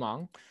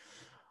Pokemon.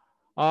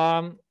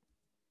 But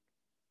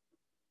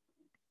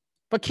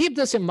keep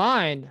this in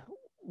mind.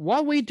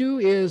 What we do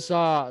is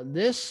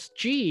this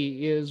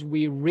G is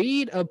we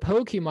read a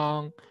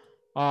Pokemon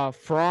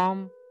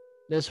from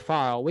this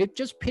file. We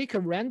just pick a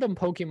random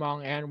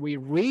Pokemon and we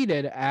read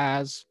it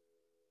as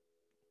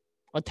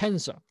a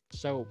tensor.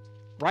 So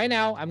right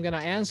now, I'm going to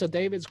answer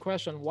David's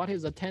question, what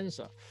is a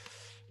tensor?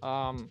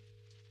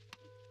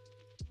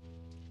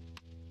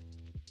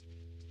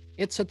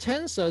 It's a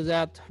tensor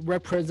that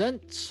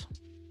represents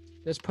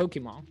this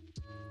Pokemon.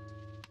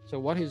 So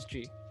what is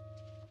G?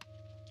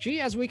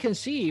 G, as we can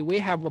see, we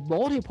have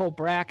multiple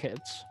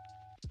brackets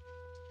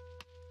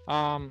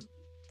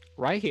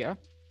right here.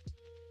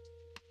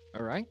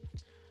 All right.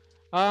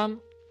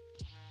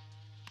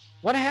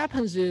 What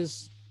happens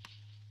is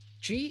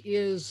G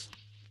is,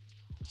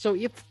 so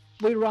if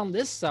we run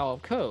this cell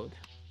of code,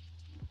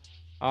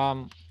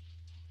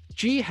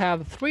 G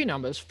have 3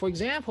 numbers. For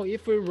example,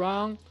 if we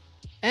run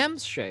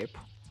M's shape,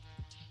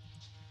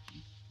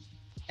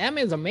 M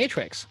is a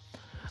matrix.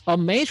 A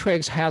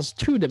matrix has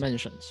 2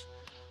 dimensions.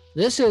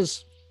 This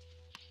is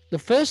the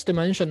first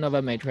dimension of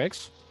a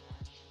matrix.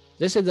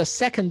 This is the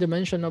second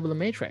dimension of the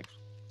matrix.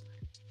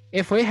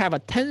 If we have a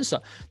tensor,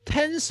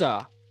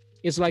 tensor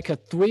is like a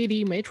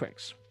 3D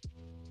matrix.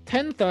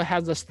 Tensor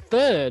has a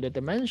 3rd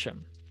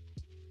dimension.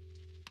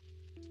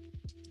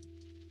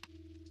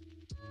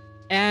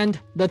 And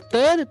the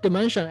 3rd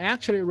dimension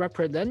actually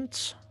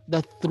represents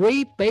the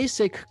 3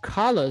 basic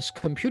colors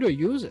computer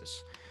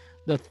uses.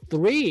 The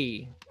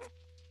 3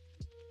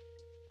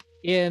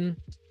 in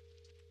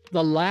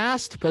the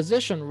last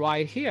position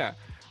right here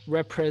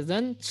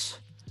represents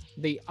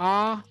the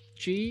R,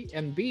 G,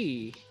 and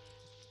B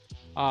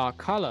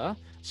color.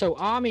 So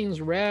R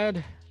means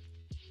red,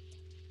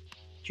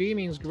 G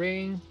means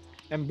green,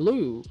 and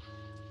blue.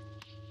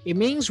 It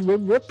means we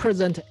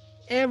represent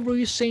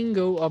every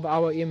single of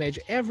our image,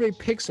 every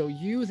pixel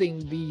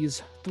using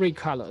these 3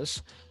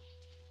 colors.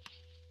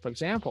 For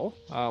example,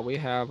 we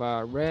have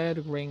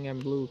red, green,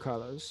 and blue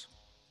colors.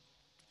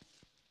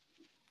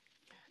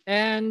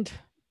 And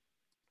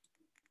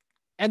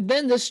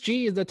then this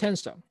G is the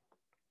tensor.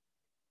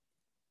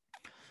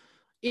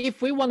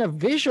 If we want to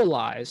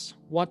visualize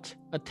what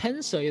a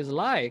tensor is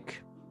like,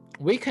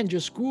 we can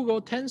just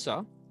Google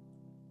tensor.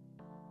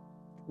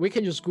 We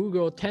can just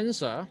Google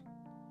tensor.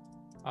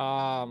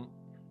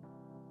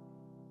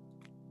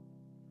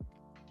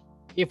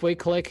 If we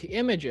click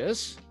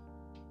images,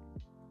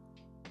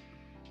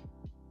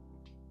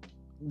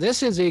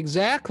 this is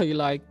exactly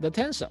like the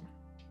tensor,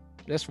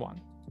 this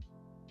one.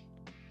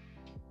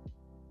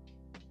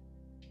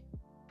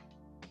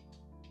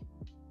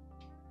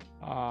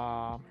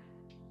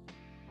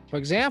 For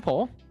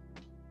example,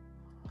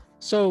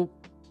 so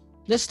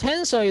this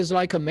tensor is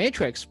like a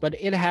matrix, but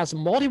it has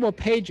multiple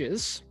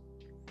pages.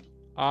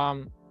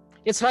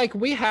 It's like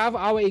we have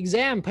our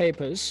exam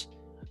papers.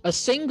 A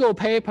single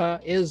paper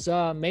is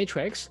a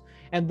matrix,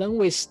 and then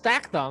we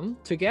stack them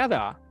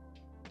together.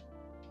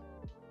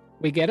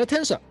 We get a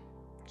tensor.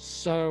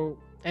 So,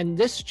 and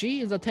this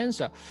G is a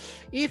tensor.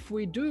 If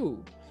we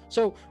do,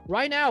 so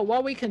right now,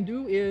 what we can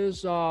do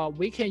is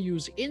we can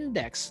use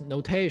index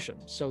notation.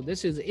 So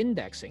this is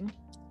indexing.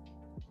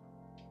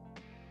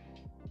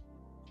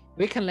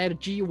 We can let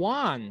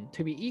G1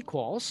 to be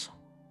equals.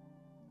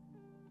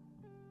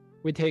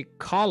 We take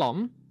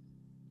column,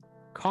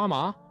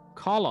 comma,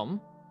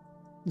 column,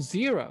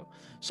 0.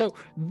 So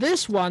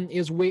this one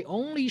is we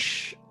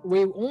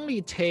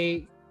only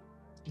take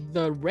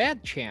the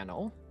red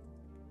channel.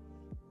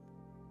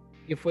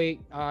 If we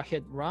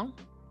hit run,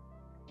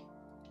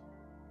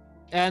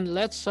 and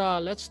let's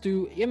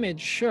do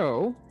image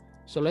show.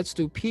 So let's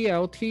do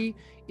PLT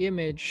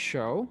image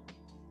show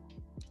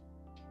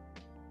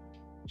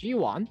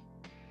G1.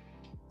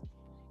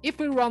 If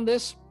we run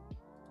this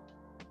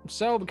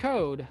cell of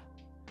code,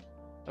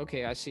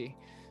 okay, I see.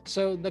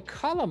 So the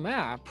color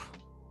map,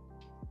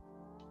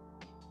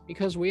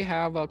 because we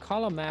have a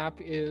color map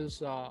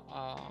is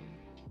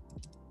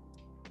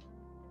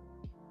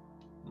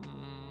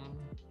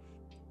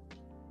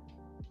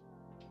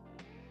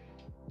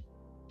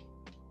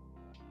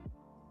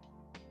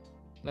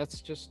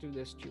Let's just do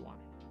this G1.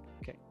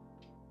 Okay.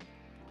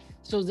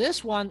 So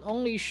this one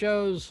only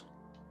shows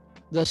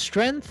the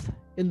strength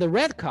in the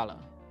red color.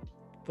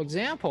 For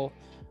example,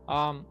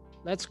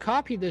 let's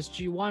copy this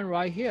G1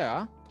 right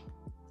here.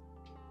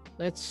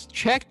 Let's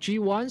check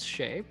G1's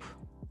shape.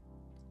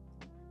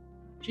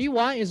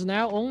 G1 is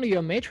now only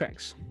a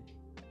matrix.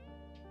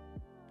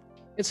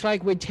 It's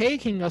like we're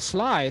taking a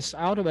slice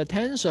out of a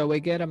tensor, we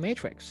get a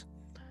matrix.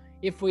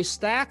 If we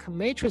stack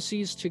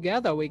matrices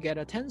together, we get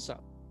a tensor.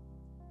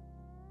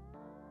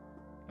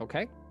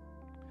 Okay?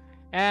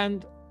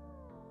 And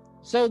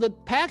so the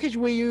package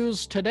we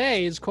use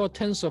today is called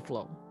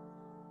TensorFlow.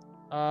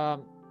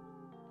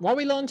 What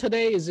we learned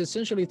today is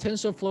essentially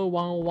TensorFlow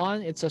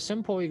 101. It's a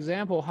simple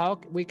example how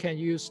we can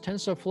use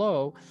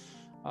TensorFlow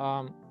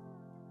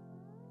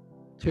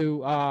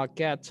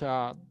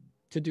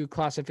to do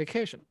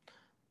classification.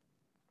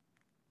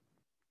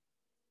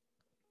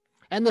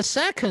 And the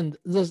second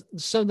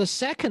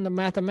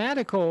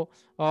mathematical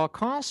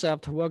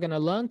concept we're going to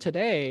learn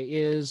today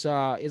is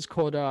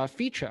called a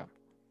feature.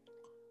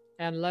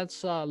 And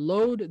let's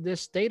load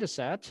this data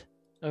set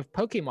of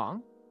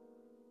Pokemon.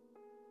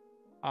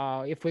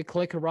 If we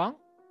click run,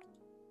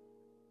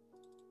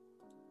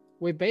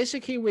 we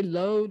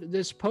load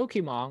this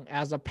Pokemon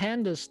as a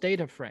pandas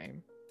data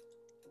frame.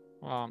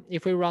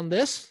 If we run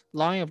this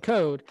line of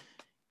code,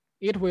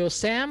 it will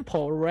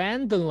sample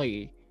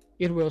randomly.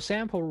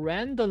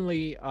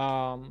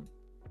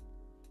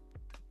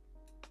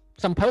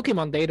 Some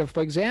Pokemon data.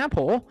 For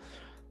example,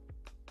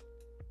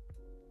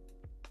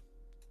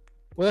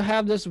 we'll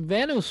have this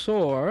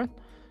Venusaur.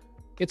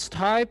 Its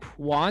type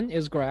 1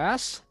 is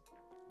grass.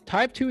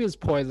 Type 2 is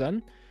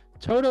poison.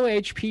 Total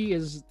HP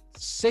is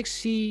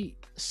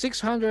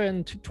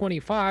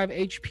 625.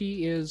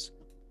 HP is,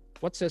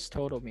 what's this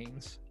total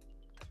means?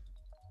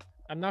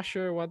 I'm not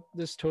sure what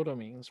this total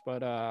means,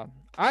 but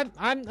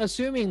I'm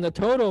assuming the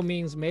total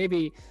means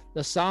maybe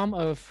the sum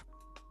of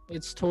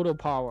its total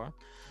power.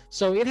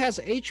 So it has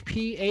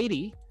HP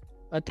 80,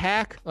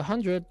 attack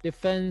 100,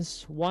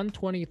 defense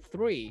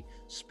 123,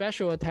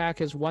 special attack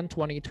is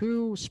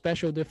 122,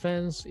 special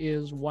defense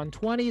is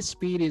 120,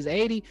 speed is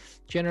 80,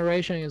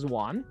 generation is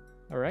 1.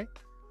 All right.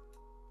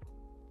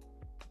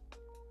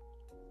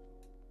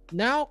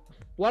 Now,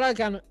 what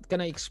I'm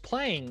gonna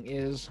explain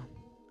is,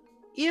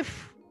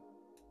 if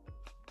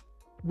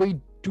we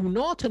do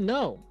not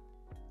know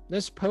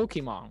this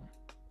Pokemon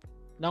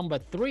number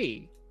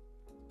 3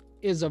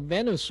 is a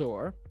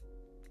Venusaur,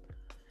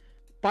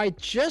 by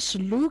just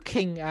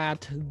looking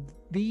at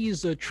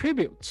these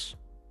attributes,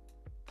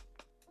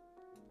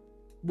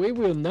 we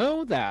will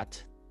know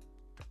that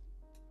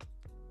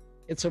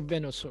it's a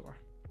Venusaur.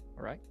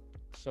 All right.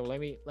 So let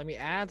me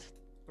add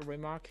a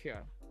remark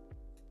here.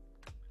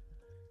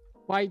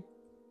 By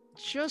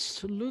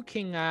just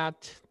looking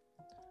at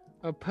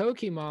a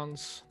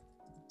Pokemon's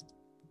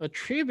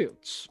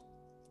attributes,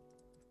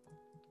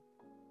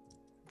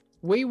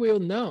 we will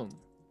know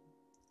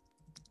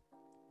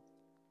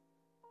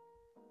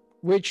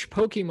which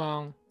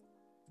Pokemon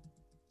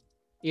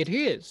it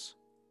is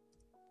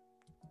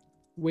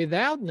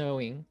without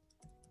knowing,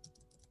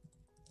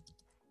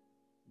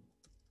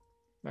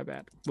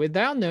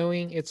 without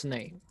knowing its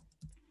name.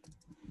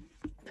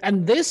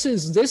 And this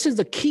is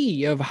the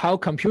key of how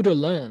computer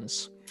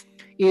learns,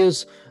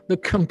 is the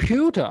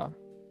computer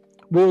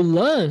will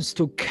learn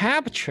to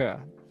capture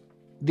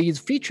these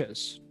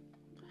features.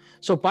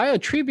 So by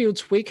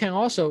attributes, we can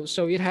also,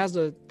 so it has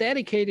a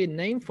dedicated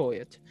name for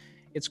it.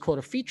 It's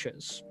called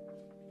features.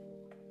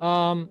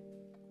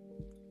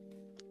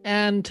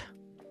 And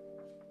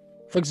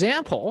for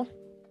example,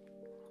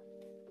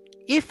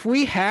 if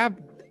we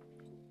have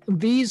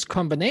these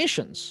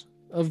combinations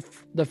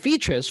of the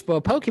features for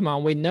a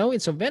Pokemon, we know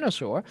it's a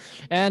Venusaur.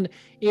 And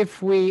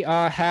if we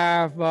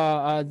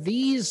have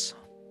these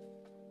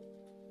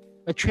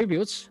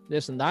attributes,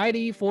 there's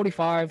 90,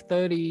 45,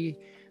 30,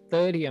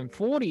 30, and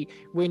 40,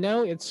 we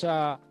know it's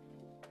a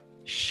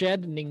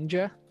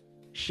Shedinja.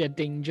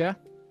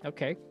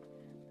 Okay.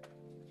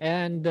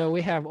 And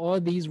we have all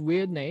these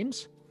weird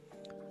names.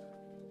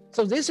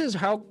 So this is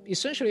how,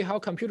 essentially how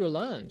computer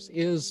learns,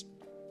 is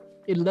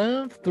it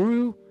learns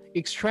through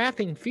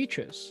extracting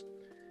features.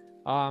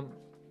 I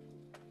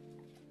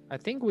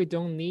think we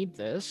don't need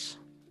this,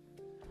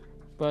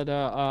 but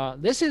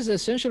this is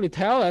essentially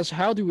tell us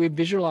how do we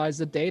visualize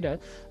the data.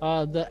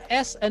 The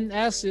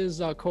SNS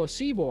is called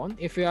Seaborn.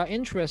 If you are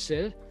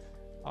interested,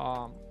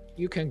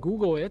 you can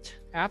Google it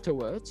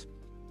afterwards.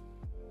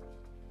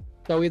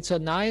 So it's a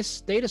nice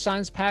data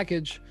science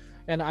package,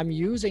 and I'm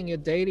using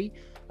it daily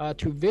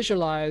to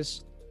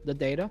visualize the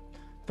data.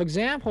 For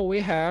example,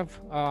 we have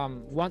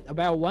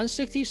about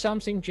 160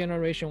 something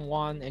generation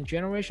 1, and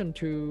generation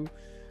 2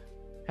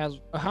 has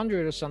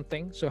 100 or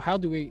something. So how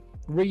do we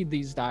read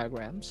these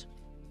diagrams?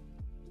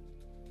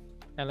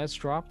 And let's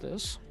drop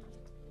this.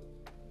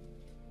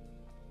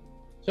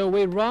 So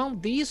we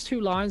run these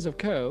two lines of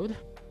code.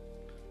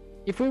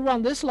 If we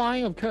run this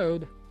line of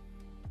code,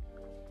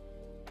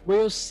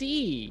 we'll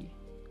see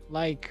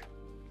like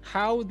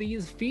how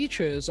these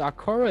features are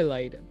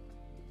correlated.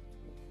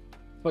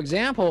 For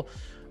example,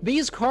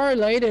 these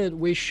correlated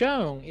we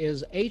shown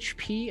is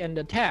HP and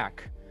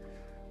attack.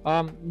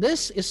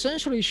 This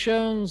essentially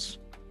shows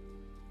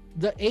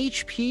the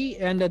HP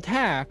and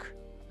attack.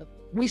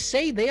 We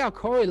say they are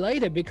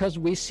correlated because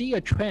we see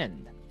a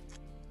trend.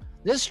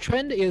 This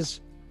trend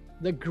is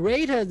the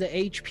greater the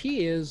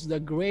HP is, the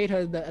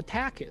greater the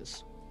attack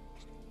is.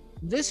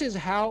 This is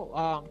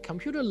how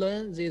computer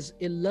learns, is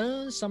it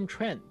learns some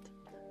trend.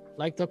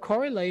 Like the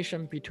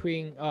correlation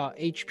between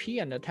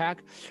HP and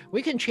attack.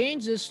 We can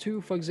change this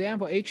to, for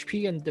example,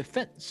 HP and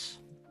defense.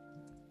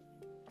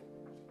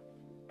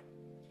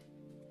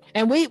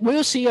 And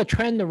we'll see a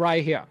trend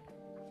right here,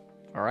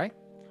 all right?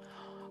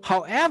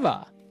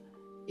 However,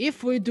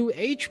 if we do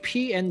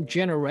HP and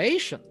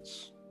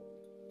generations,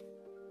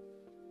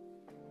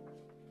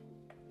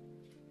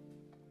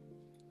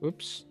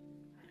 oops,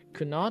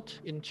 could not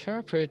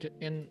interpret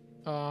in,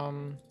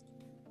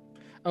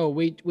 oh,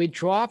 we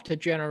dropped a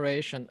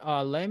generation.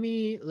 Let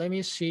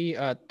me see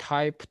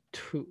type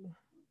 2.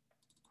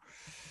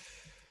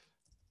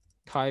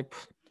 Type,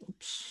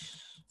 oops.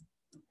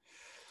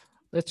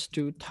 Let's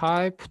do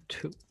type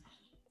 2.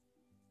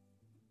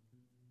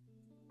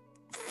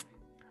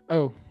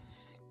 Oh,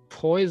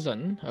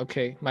 poison.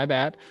 Okay, my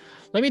bad.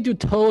 Let me do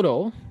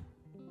total.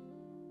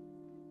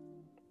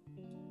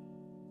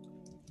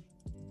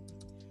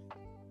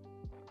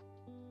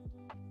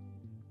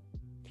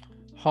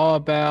 How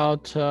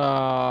about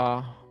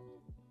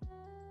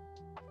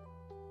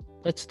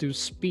let's do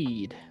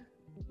speed.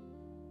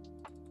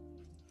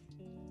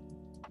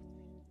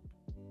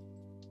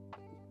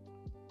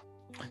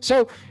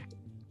 So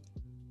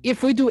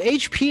if we do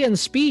HP and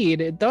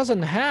speed, it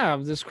doesn't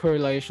have this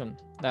correlation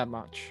that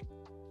much.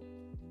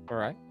 All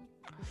right.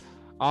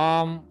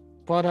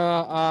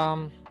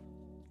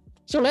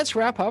 So let's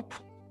wrap up.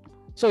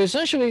 So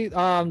essentially,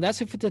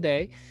 that's it for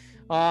today.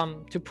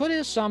 To put it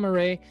in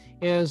summary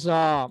is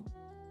the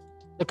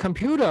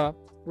computer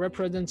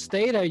represents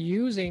data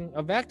using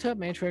a vector,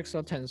 matrix,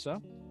 or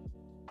tensor.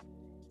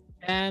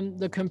 And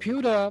the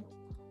computer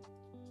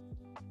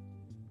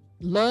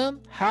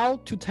learn how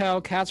to tell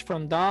cats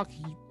from dogs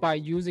by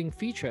using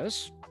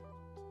features.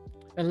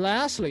 And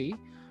lastly,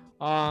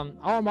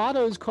 our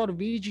model is called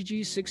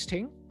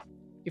VGG16.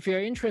 If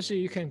you're interested,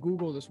 you can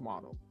Google this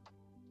model.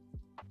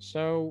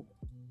 So,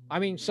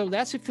 so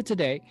that's it for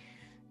today.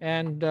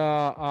 And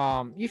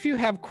if you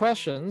have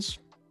questions,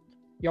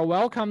 you're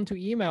welcome to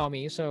email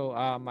me. So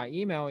my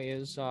email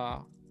is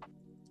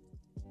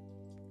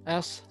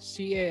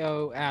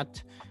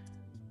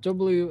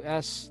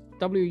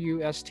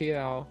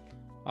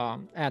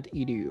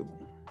scao@wustl.edu.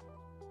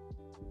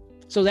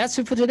 So that's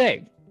it for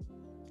today.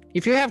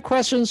 If you have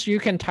questions,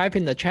 you can type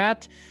in the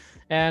chat,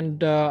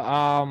 and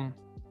or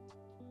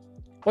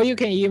you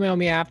can email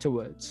me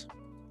afterwards.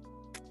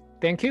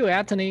 Thank you,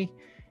 Anthony,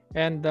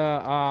 and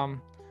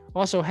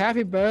also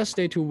happy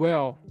birthday to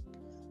Will.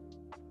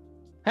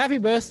 Happy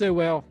birthday,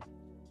 Will.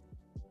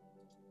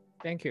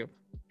 Thank you.